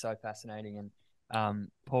 Absolutely. It's so fascinating. And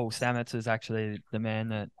Paul Stamets is actually the man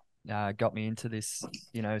that got me into this,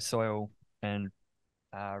 soil and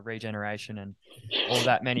regeneration and all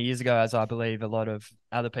that many years ago, as I believe a lot of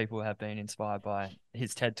other people have been inspired by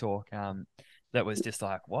his TED Talk. that was just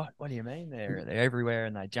like, what do you mean they're everywhere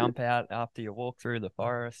and they jump out after you walk through the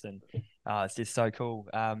forest, and it's just so cool.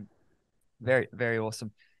 Very, very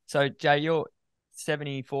awesome. So Jay, you're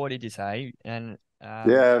 74, did you say? And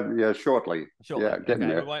yeah, shortly. shortly. Yeah, getting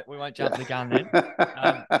Okay, there. we won't jump Yeah. the gun then.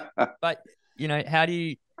 But how do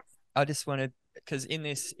you? I just wanted, because in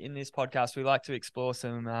this podcast we like to explore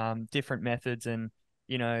some different methods, and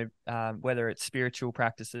whether it's spiritual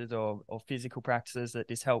practices or physical practices that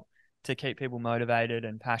just help to keep people motivated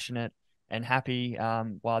and passionate and happy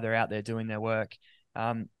while they're out there doing their work.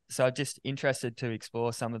 So I'm just interested to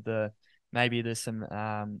explore some of maybe there's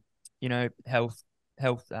some health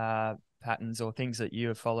patterns or things that you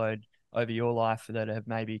have followed over your life that have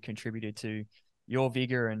maybe contributed to your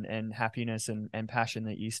vigor and happiness and passion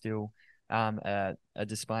that you still are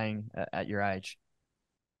displaying at your age.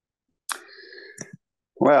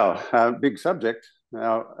 Well, big subject.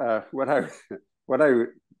 Now,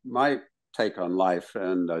 my take on life,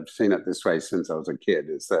 and I've seen it this way since I was a kid,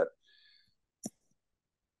 is that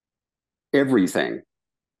everything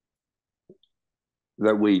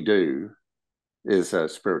that we do is a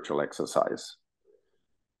spiritual exercise.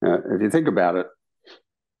 If you think about it,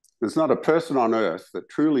 there's not a person on earth that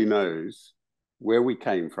truly knows where we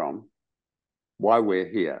came from, why we're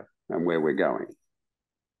here, and where we're going.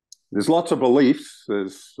 There's lots of beliefs.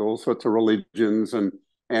 There's all sorts of religions and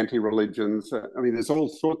anti-religions. There's all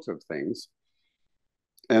sorts of things.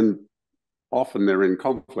 And often they're in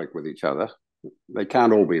conflict with each other. They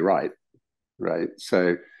can't all be right?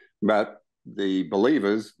 So, but the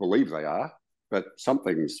believers believe they are, but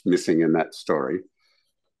something's missing in that story.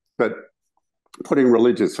 But putting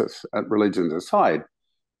religions aside,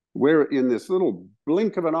 we're in this little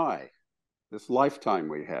blink of an eye, this lifetime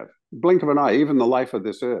we have, blink of an eye, even the life of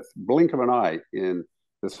this earth, blink of an eye in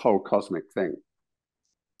this whole cosmic thing.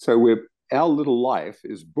 So our little life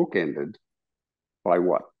is bookended by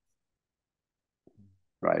what?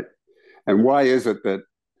 Right? And why is it that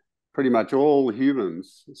pretty much all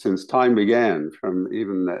humans since time began, from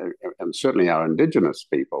and certainly our indigenous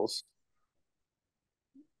peoples,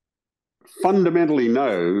 fundamentally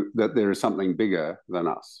know that there is something bigger than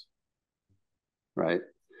us, right?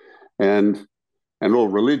 And all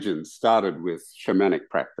religions started with shamanic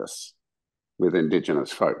practice with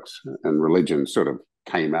indigenous folks, and religion sort of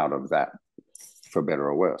came out of that, for better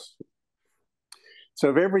or worse. So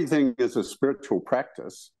if everything is a spiritual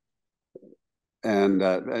practice, and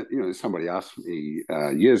somebody asked me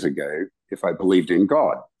years ago if I believed in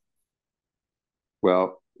God.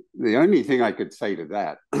 Well, the only thing I could say to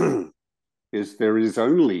that is there is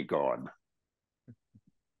only God,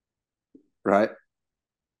 right?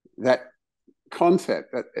 That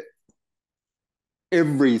concept that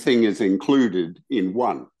everything is included in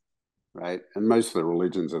one, right? And most of the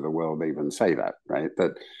religions of the world even say that, right?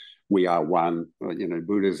 That we are one.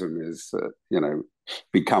 Buddhism is,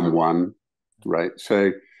 become one, right?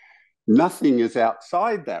 So nothing is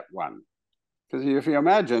outside that one. Because if you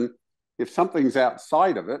imagine, if something's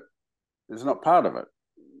outside of it, it's not part of it.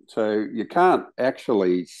 So you can't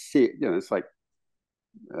actually see it. It's like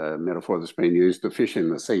a metaphor that's been used, the fish in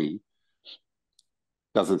the sea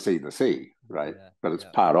doesn't see the sea, right? Yeah, but it's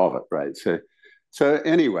part of it, right? So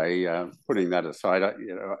anyway, putting that aside,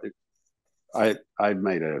 I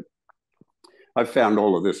found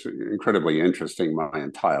all of this incredibly interesting my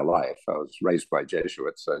entire life. I was raised by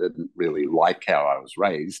Jesuits, so I didn't really like how I was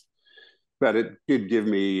raised, but it did give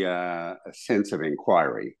me a sense of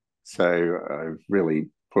inquiry. So I've really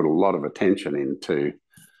put a lot of attention into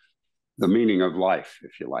the meaning of life,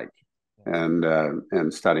 if you like,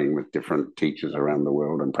 and studying with different teachers around the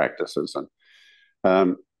world and practices.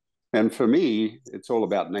 And for me, it's all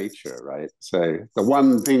about nature, right? So the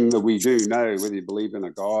one thing that we do know, whether you believe in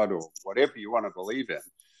a God or whatever you want to believe in,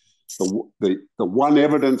 the one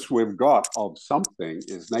evidence we've got of something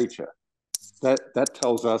is nature. That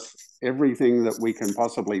tells us everything that we can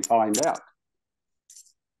possibly find out.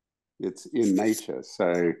 It's in nature.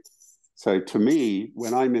 So to me,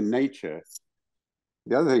 when I'm in nature,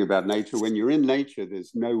 the other thing about nature, when you're in nature,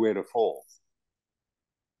 there's nowhere to fall.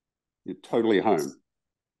 You're totally home,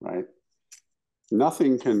 right?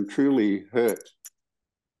 Nothing can truly hurt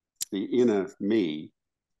the inner me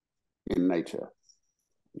in nature.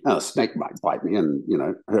 Now, a snake might bite me and,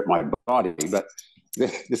 hurt my body, but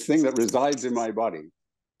this thing that resides in my body,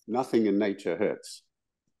 nothing in nature hurts,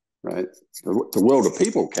 right? The world of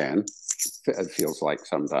people can, it feels like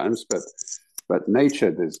sometimes, but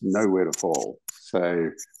nature, there's nowhere to fall. So,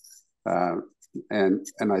 and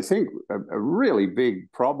I think a really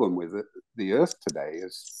big problem with the earth today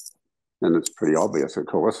is, and it's pretty obvious, of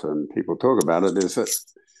course, and people talk about it, is that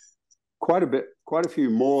quite a few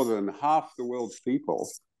more than half the world's people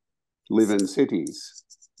live in cities,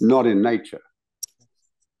 not in nature.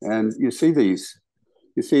 And you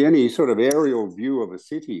see any sort of aerial view of a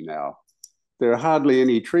city now, there are hardly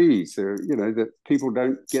any trees. That people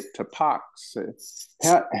don't get to parks.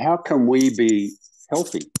 How can we be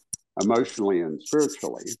healthy emotionally and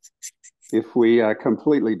spiritually if we are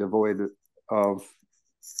completely devoid of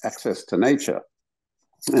access to nature?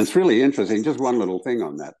 And it's really interesting. Just one little thing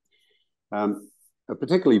on that. A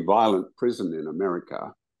particularly violent prison in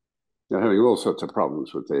America, they're having all sorts of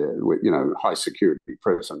problems with their, high security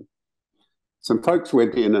prison. Some folks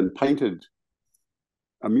went in and painted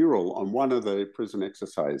a mural on one of the prison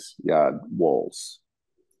exercise yard walls,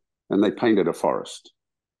 and they painted a forest.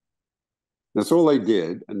 That's all they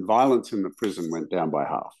did, and violence in the prison went down by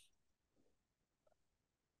half.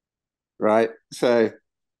 Right? So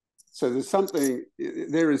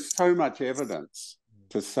there is so much evidence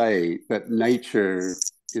to say that nature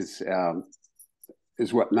is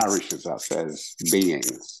what nourishes us as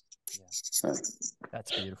beings. Yeah. So,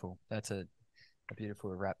 that's beautiful. That's a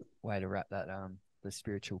beautiful way to wrap that the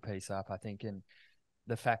spiritual piece up, I think, and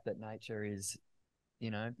the fact that nature is,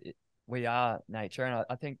 we are nature, and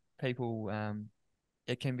I think people,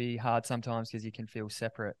 it can be hard sometimes because you can feel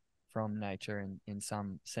separate from nature in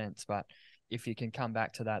some sense, but if you can come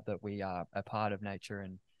back to that we are a part of nature.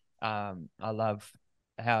 And I love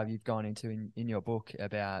how you've gone into in your book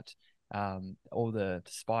about all the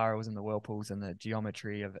spirals and the whirlpools and the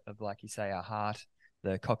geometry of like you say, our heart,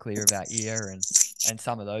 the cochlea of our ear, and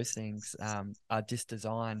some of those things are just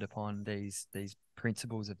designed upon these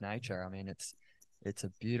principles of nature. I mean, it's a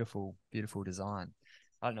beautiful, beautiful design.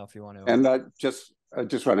 I don't know if you want to. And I just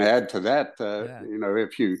want to add to that.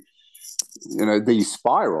 If these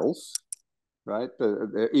spirals, right?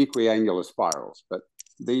 They're equiangular spirals, but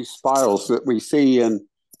these spirals that we see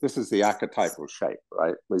this is the archetypal shape,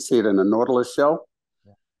 right? We see it in a nautilus shell.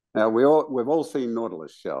 Yeah. Now we've all seen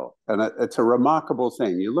nautilus shell, and it's a remarkable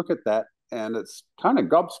thing. You look at that, and it's kind of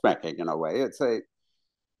gobsmacking in a way.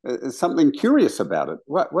 It's something curious about it.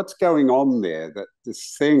 What's going on there? That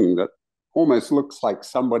this thing that almost looks like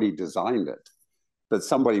somebody designed it, that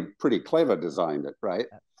somebody pretty clever designed it, right?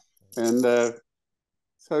 And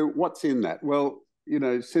so what's in that? Well,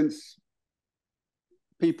 since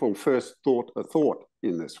people first thought a thought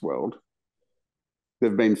in this world,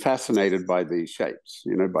 they've been fascinated by these shapes,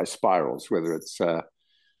 by spirals, whether it's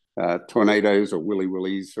tornadoes or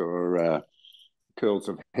willies or curls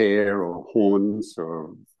of hair or horns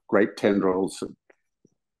or great tendrils.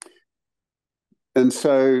 And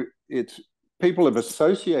so people have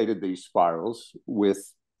associated these spirals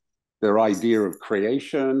with their idea of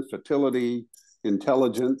creation, fertility,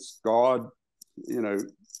 intelligence, God.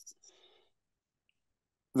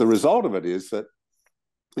 The result of it is that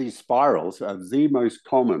these spirals are the most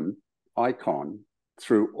common icon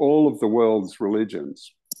through all of the world's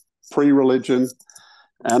religions, pre-religion,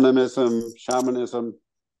 animism, shamanism,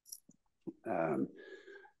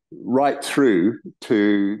 right through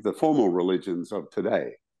to the formal religions of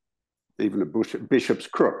today, even a bishop's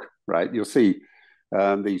crook, right? You'll see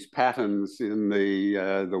these patterns in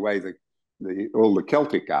the way that all the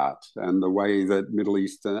Celtic art and the way that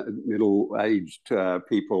middle-aged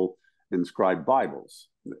people inscribe Bibles.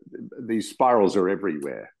 These spirals are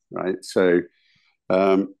everywhere, right? So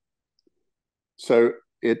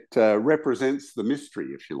it represents the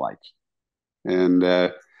mystery, if you like,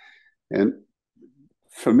 and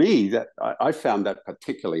for me, that I found that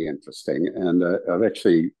particularly interesting, and I've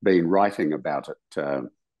actually been writing about it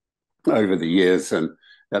over the years, and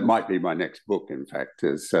that might be my next book. In fact,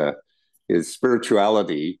 is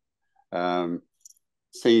spirituality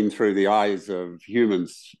seen through the eyes of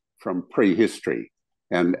humans from prehistory,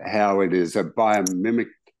 and how it is a biomimic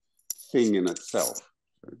thing in itself.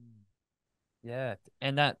 Yeah,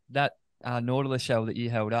 and that nautilus shell that you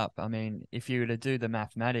held up, I mean, if you were to do the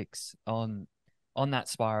mathematics on that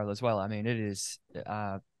spiral as well, I mean, it is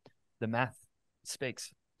the math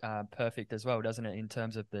speaks perfect as well, doesn't it? In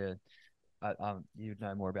terms of the you'd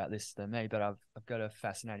know more about this than me, but I've got a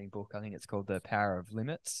fascinating book. I think it's called The Power of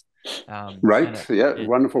Limits. Right.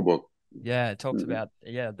 Wonderful book. Yeah, it talks about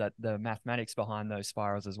that the mathematics behind those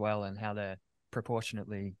spirals as well, and how they're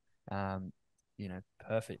proportionately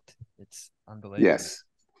perfect. It's unbelievable. Yes.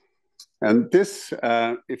 And this,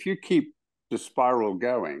 if you keep the spiral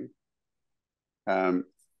going, the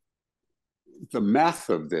math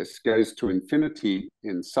of this goes to infinity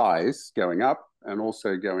in size, going up, and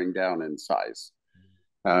also going down in size.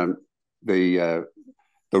 The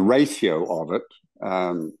ratio of it,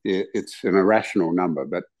 it's an irrational number,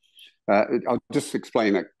 but I'll just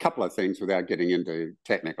explain a couple of things without getting into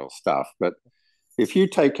technical stuff. But if you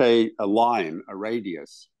take a line, a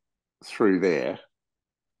radius through there,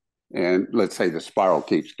 and let's say the spiral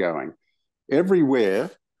keeps going, everywhere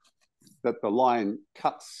that the line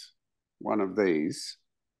cuts one of these,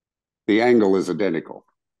 the angle is identical.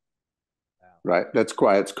 Wow. Right? That's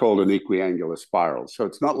why it's called an equiangular spiral. So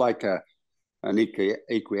it's not like an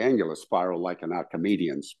equiangular spiral like an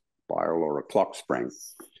Archimedean spiral or a clock spring,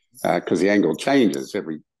 because the angle changes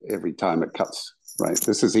every time it cuts. Right?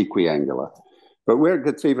 This is equiangular. But where it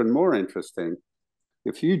gets even more interesting,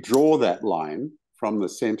 if you draw that line from the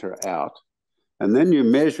center out, and then you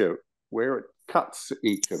measure where it cuts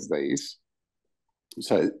each of these,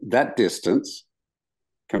 so that distance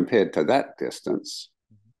compared to that distance,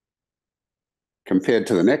 compared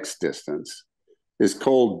to the next distance, is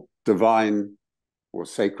called divine or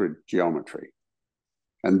sacred geometry.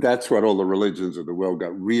 And that's what all the religions of the world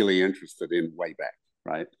got really interested in way back,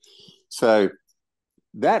 right? So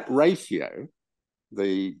that ratio,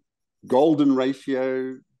 the golden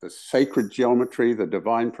ratio, the sacred geometry, the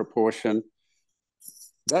divine proportion,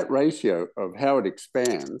 that ratio of how it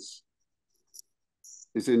expands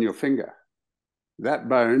is in your finger. That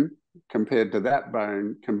bone compared to that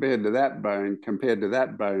bone, compared to that bone, compared to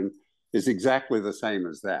that bone is exactly the same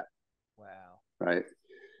as that. Wow. Right?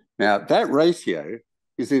 Now, that ratio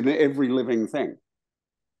is in every living thing.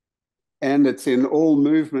 And it's in all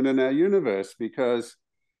movement in our universe, because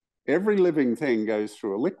every living thing goes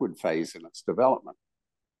through a liquid phase in its development.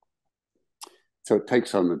 So it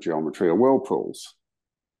takes on the geometry of whirlpools.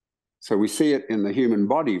 So we see it in the human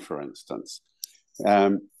body, for instance.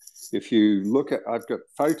 If you look at, I've got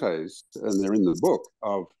photos, and they're in the book,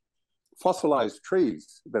 of fossilized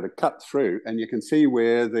trees that are cut through, and you can see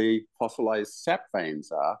where the fossilized sap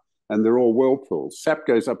veins are, and they're all whirlpools. Sap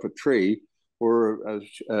goes up a tree or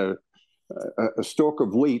a stalk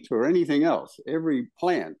of wheat or anything else. Every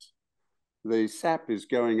plant, the sap is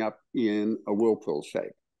going up in a whirlpool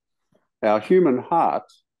shape. Our human heart,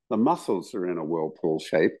 the muscles are in a whirlpool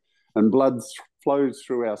shape, and blood flows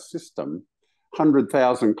through our system.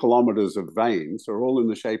 100,000 kilometers of veins are all in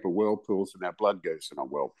the shape of whirlpools, and our blood goes in a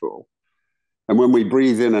whirlpool. And when we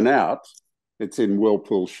breathe in and out, it's in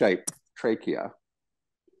whirlpool shaped trachea.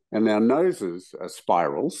 And our noses are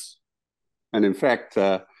spirals. And in fact,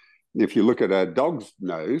 if you look at a dog's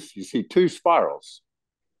nose, you see two spirals.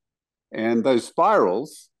 And those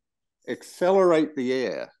spirals accelerate the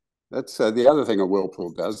air. That's the other thing a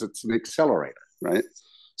whirlpool does. It's an accelerator, right?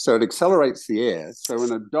 So it accelerates the air. So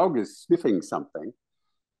when a dog is sniffing something,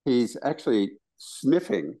 he's actually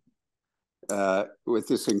sniffing with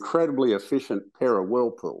this incredibly efficient pair of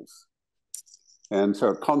whirlpools. And so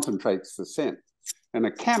it concentrates the scent. And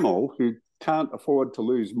a camel who can't afford to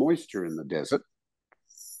lose moisture in the desert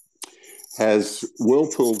has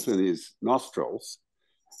whirlpools in his nostrils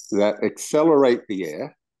that accelerate the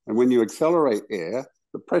air. And when you accelerate air,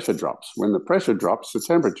 the pressure drops. When the pressure drops, the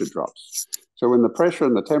temperature drops. So when the pressure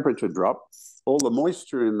and the temperature drop, all the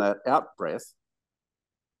moisture in that out breath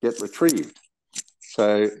get retrieved.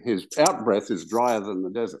 So his out breath is drier than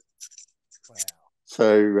the desert. Wow.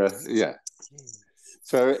 So, yeah. Jeez.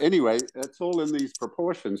 So anyway, that's all in these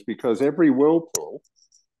proportions, because every whirlpool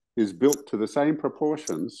is built to the same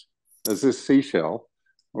proportions as this seashell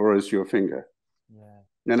or as your finger. Yeah.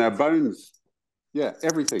 And our bones, yeah,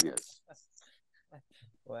 everything is.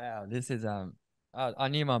 Wow, this is I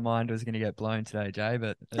knew my mind was going to get blown today, Jay,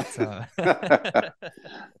 but it's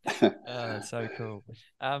it's so cool.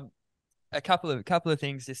 A couple of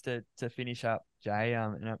things just to finish up, Jay.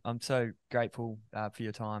 And I'm so grateful for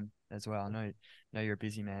your time as well. I know you're a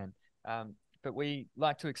busy man. But we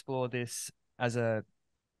like to explore this as a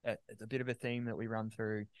bit of a theme that we run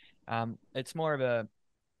through. It's more of a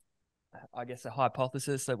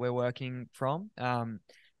hypothesis that we're working from.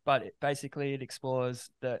 But basically it explores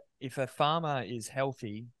that if a farmer is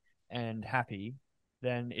healthy and happy,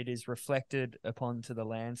 then it is reflected upon to the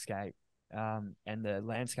landscape, and the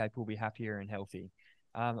landscape will be happier and healthy.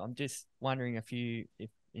 I'm just wondering if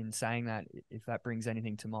in saying that, if that brings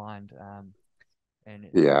anything to mind.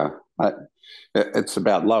 Yeah, it's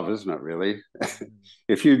about love, isn't it, really?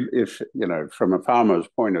 If from a farmer's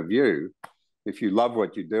point of view, if you love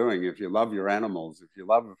what you're doing, if you love your animals, if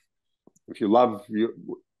you love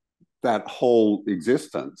that whole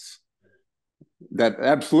existence, that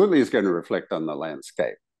absolutely is going to reflect on the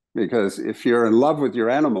landscape. Because if you're in love with your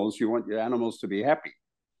animals, you want your animals to be happy.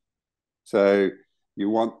 So you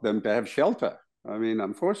want them to have shelter. I mean,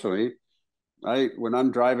 unfortunately, when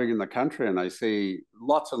I'm driving in the country and I see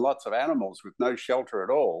lots and lots of animals with no shelter at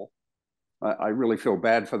all, I really feel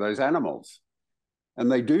bad for those animals.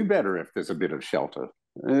 and they do better if there's a bit of shelter.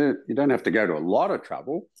 You don't have to go to a lot of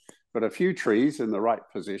trouble, but a few trees in the right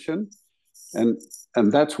position. And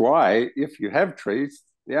that's why if you have trees,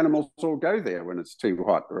 the animals all go there when it's too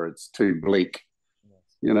hot or it's too bleak.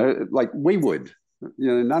 You know, like we would.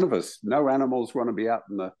 You know, none of us, no animals want to be out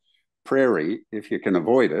in the prairie if you can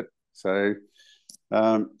avoid it. So,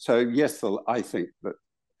 so yes, I think that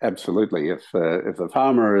absolutely, if the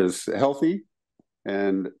farmer is healthy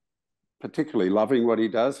and particularly loving what he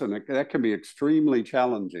does, and that can be extremely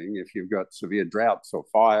challenging if you've got severe droughts or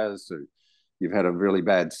fires, or you've had a really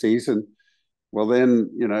bad season. Well,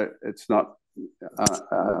 then, you know, it's not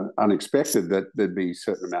unexpected that there'd be a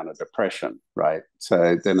certain amount of depression, right?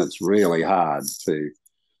 So then it's really hard to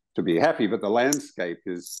be happy. But the landscape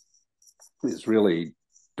is really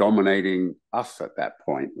dominating us at that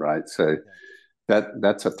point, right? So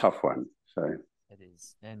that's a tough one. So it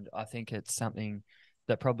is, and I think it's something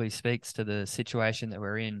that probably speaks to the situation that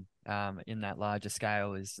we're in that larger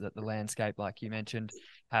scale, is that the landscape, like you mentioned,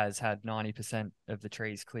 has had 90% of the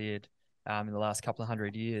trees cleared in the last couple of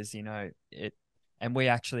 100 years. You know, and we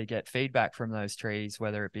actually get feedback from those trees,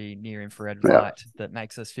 whether it be near infrared light, that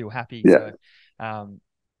makes us feel happy. So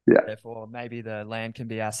therefore maybe the land can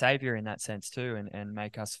be our savior in that sense too, and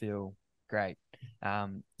make us feel great.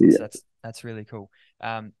 So that's really cool.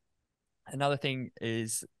 Another thing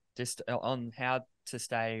is just on how to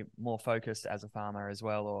stay more focused as a farmer as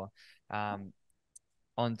well, or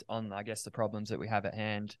on I guess the problems that we have at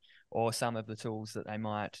hand, or some of the tools that they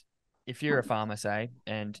might, if you're a farmer, say,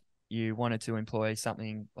 and you wanted to employ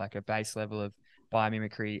something like a base level of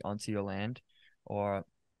biomimicry onto your land, or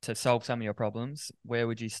to solve some of your problems, where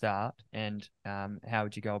would you start, and how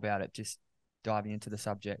would you go about it? Just diving into the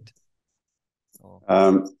subject.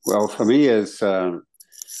 Well, for me, as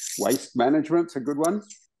waste management's a good one.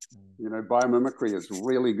 You know, biomimicry is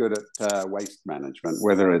really good at waste management,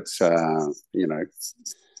 whether it's, you know,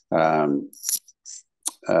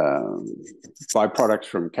 byproducts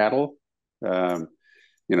from cattle.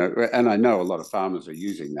 You know, and I know a lot of farmers are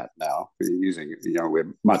using that now. You know,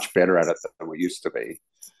 we're much better at it than we used to be.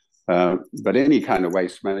 But any kind of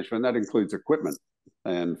waste management, that includes equipment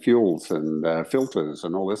and fuels and filters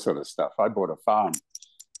and all this sort of stuff. I bought a farm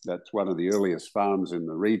that's one of the earliest farms in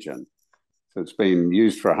the region. So it's been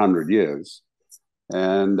used for 100 years.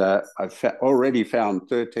 And I've already found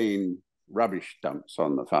 13 rubbish dumps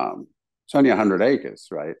on the farm. It's only 100 acres,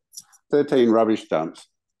 right? 13 rubbish dumps.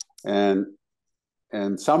 And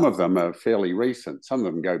some of them are fairly recent. Some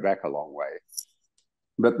of them go back a long way.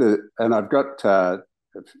 And I've got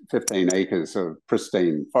 15 acres of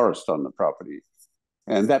pristine forest on the property.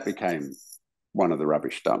 And that became one of the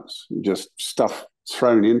rubbish dumps, just stuff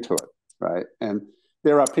thrown into it, right? And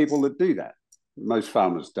there are people that do that. Most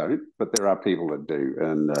farmers don't, but there are people that do.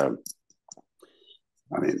 And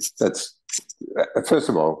I mean, that's, first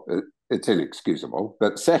of all, it's inexcusable.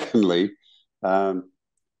 But secondly, all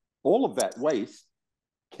of that waste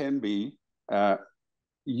can be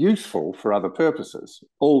useful for other purposes.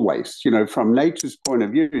 All waste, you know, from nature's point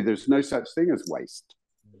of view, there's no such thing as waste.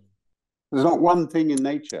 There's not one thing in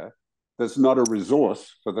nature that's not a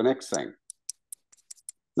resource for the next thing.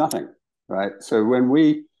 Nothing, right? So when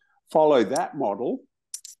we follow that model,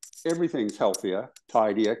 everything's healthier,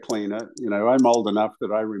 tidier, cleaner. You know, I'm old enough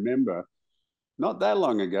that I remember not that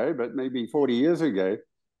long ago, but maybe 40 years ago,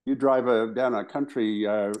 you drive down a country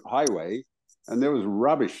highway and there was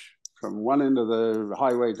rubbish from one end of the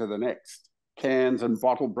highway to the next. Cans and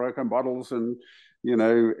broken bottles and, you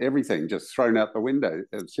know, everything just thrown out the window,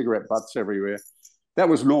 and cigarette butts everywhere. That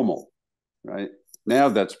was normal, right? Now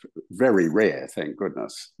that's very rare, thank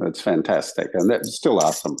goodness. That's fantastic. And that still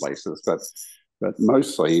are some places, but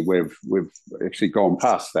mostly we've actually gone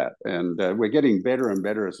past that. And we're getting better and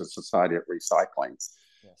better as a society at recycling.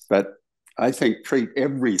 Yes. But I think treat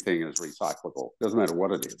everything as recyclable. Doesn't matter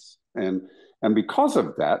what it is. And because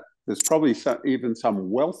of that, there's probably even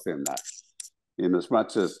some wealth in that, in as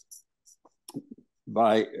much as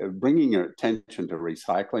by bringing attention to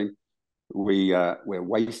recycling, we're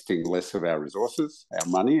wasting less of our resources, our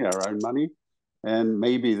money, our own money, and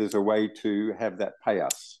maybe there's a way to have that pay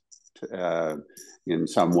us in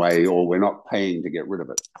some way, or we're not paying to get rid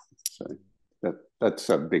of it. So that's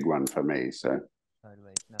a big one for me. So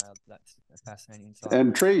totally, no, that's a fascinating insight.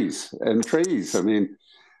 And trees. I mean,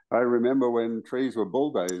 I remember when trees were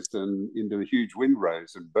bulldozed and into huge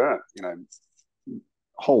windrows and burnt, you know,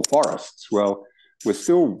 whole forests. Well, we're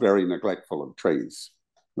still very neglectful of trees.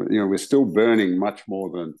 You know, we're still burning much more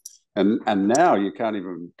than, and now you can't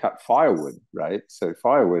even cut firewood, right? So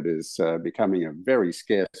firewood is becoming a very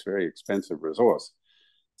scarce, very expensive resource.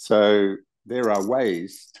 So there are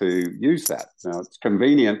ways to use that. Now, it's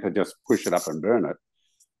convenient to just push it up and burn it,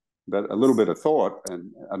 but a little bit of thought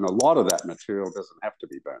and a lot of that material doesn't have to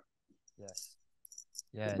be burnt. Yes.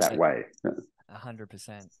 Yeah. That way.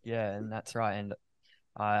 100%. Yeah, and that's right. And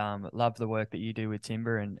I love the work that you do with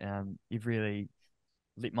timber, and you've really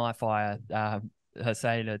lit my fire, I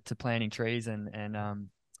say, to planting trees and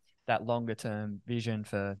that longer term vision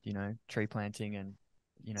for, tree planting and,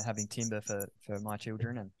 having timber for my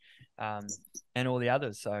children and all the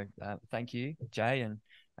others. So thank you, Jay.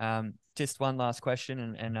 And just one last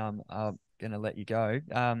question, and I'm going to let you go.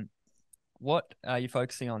 What are you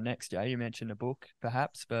focusing on next, Jay? You mentioned a book,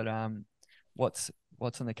 perhaps, but what's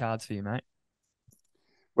on the cards for you, mate?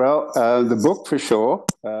 Well, the book for sure.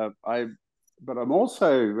 But I'm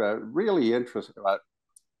also really interested.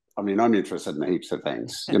 I'm interested in heaps of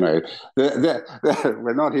things.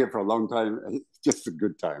 We're not here for a long time. It's just a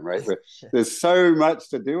good time, right? There's so much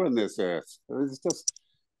to do on this earth.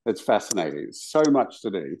 It's fascinating. It's so much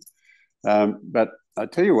to do. But I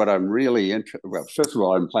tell you what, I'm really interested. Well, first of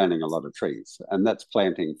all, I'm planting a lot of trees, and that's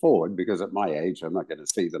planting forward because at my age, I'm not going to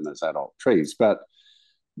see them as adult trees. But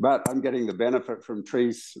I'm getting the benefit from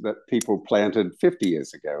trees that people planted 50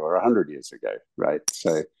 years ago or 100 years ago, right?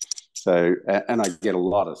 So, and I get a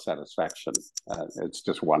lot of satisfaction. It's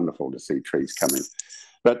just wonderful to see trees coming.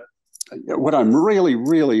 But what I'm really,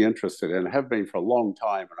 really interested in, have been for a long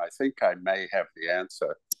time, and I think I may have the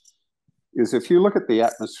answer, is if you look at the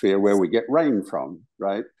atmosphere where we get rain from,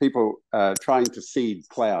 right? People trying to seed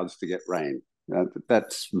clouds to get rain.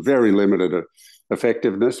 That's very limited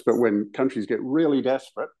effectiveness, but when countries get really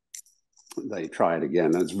desperate, they try it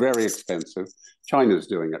again. And it's very expensive. China's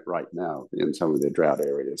doing it right now in some of their drought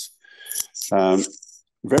areas.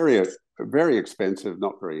 Very, very expensive,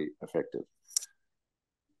 not very effective.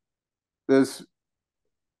 There's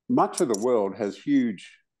much of the world has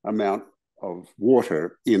huge amount of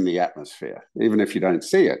water in the atmosphere, even if you don't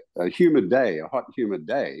see it. A hot humid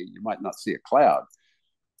day, you might not see a cloud,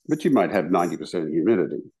 but you might have 90%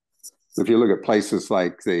 humidity. If you look at places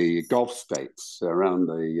like the Gulf states around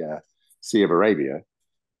the Sea of Arabia,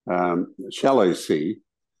 shallow sea,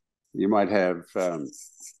 you might have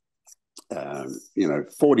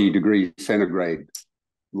 40 degrees centigrade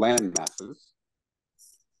land masses.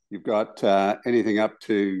 You've got anything up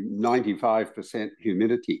to 95%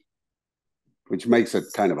 humidity, which makes it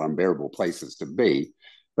kind of unbearable places to be.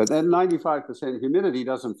 But that 95% humidity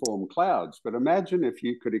doesn't form clouds. But imagine if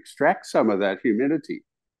you could extract some of that humidity.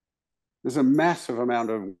 There's a massive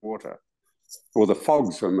amount of water, or the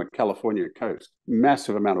fogs on the California coast,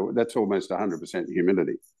 massive amount of, that's almost 100%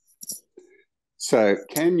 humidity. So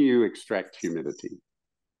can you extract humidity?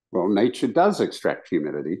 Well, nature does extract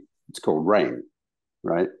humidity. It's called rain,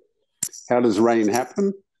 right? How does rain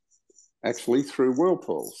happen? Actually, through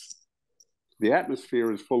whirlpools. The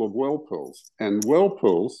atmosphere is full of whirlpools, and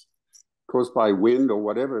whirlpools caused by wind or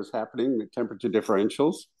whatever is happening, the temperature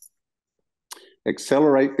differentials,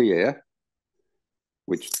 accelerate the air,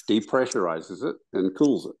 which depressurizes it and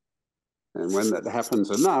cools it. And when that happens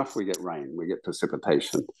enough, we get rain, we get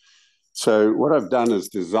precipitation. So what I've done is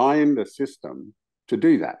designed a system to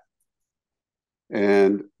do that.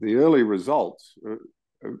 And the early results are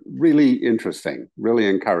really interesting, really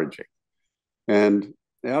encouraging. And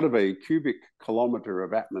out of a cubic kilometer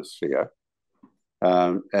of atmosphere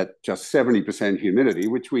at just 70% humidity,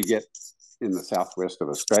 which we get in the southwest of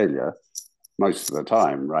Australia most of the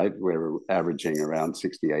time, right? We're averaging around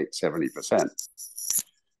 68, 70%.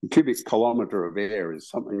 A cubic kilometer of air is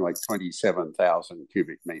something like 27,000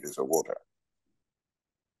 cubic meters of water,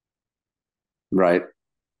 right?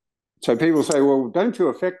 So people say, well, don't you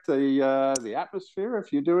affect the atmosphere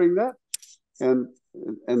if you're doing that? And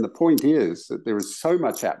the point is that there is so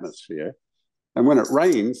much atmosphere, and when it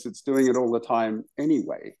rains, it's doing it all the time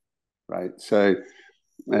anyway, right? So,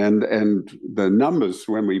 and the numbers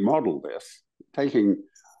when we model this, taking,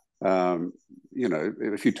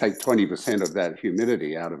 if you take 20% of that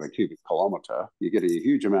humidity out of a cubic kilometer, you're getting a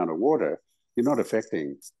huge amount of water. You're not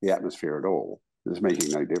affecting the atmosphere at all. It's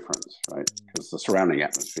making no difference, right? Because the surrounding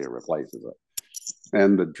atmosphere replaces it.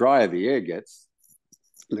 And the drier the air gets,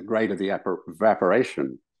 the greater the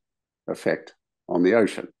evaporation effect on the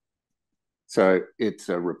ocean. So it's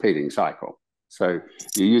a repeating cycle. So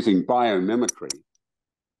you're using biomimicry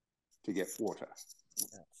to get water.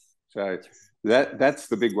 So that's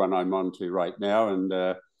the big one I'm on to right now.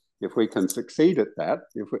 And if we can succeed at that,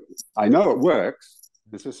 I know it works.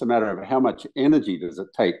 It's just a matter of how much energy does it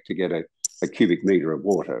take to get a cubic meter of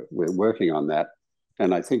water. We're working on that.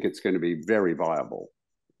 And I think it's going to be very viable.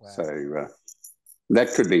 Wow. So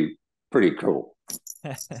that could be pretty cool.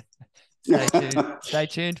 Stay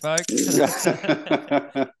tuned, folks.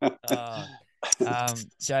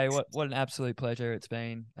 Jay, what an absolute pleasure it's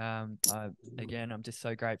been. Again, I'm just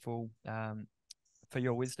so grateful for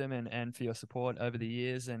your wisdom and for your support over the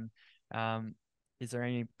years. And is there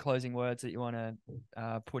any closing words that you want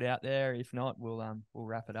to put out there? If not, we'll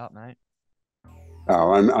wrap it up, mate.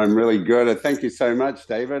 Oh, I'm really good. Thank you so much,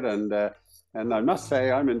 David. And I must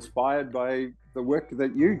say, I'm inspired by the work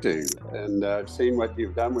that you do. And I've seen what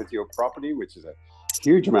you've done with your property, which is a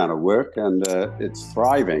huge amount of work, and it's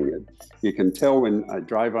thriving. You can tell when I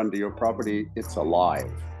drive onto your property, it's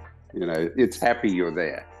alive. You know, it's happy you're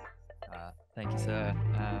there. Thank you, sir.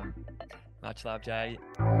 Much love, Jay.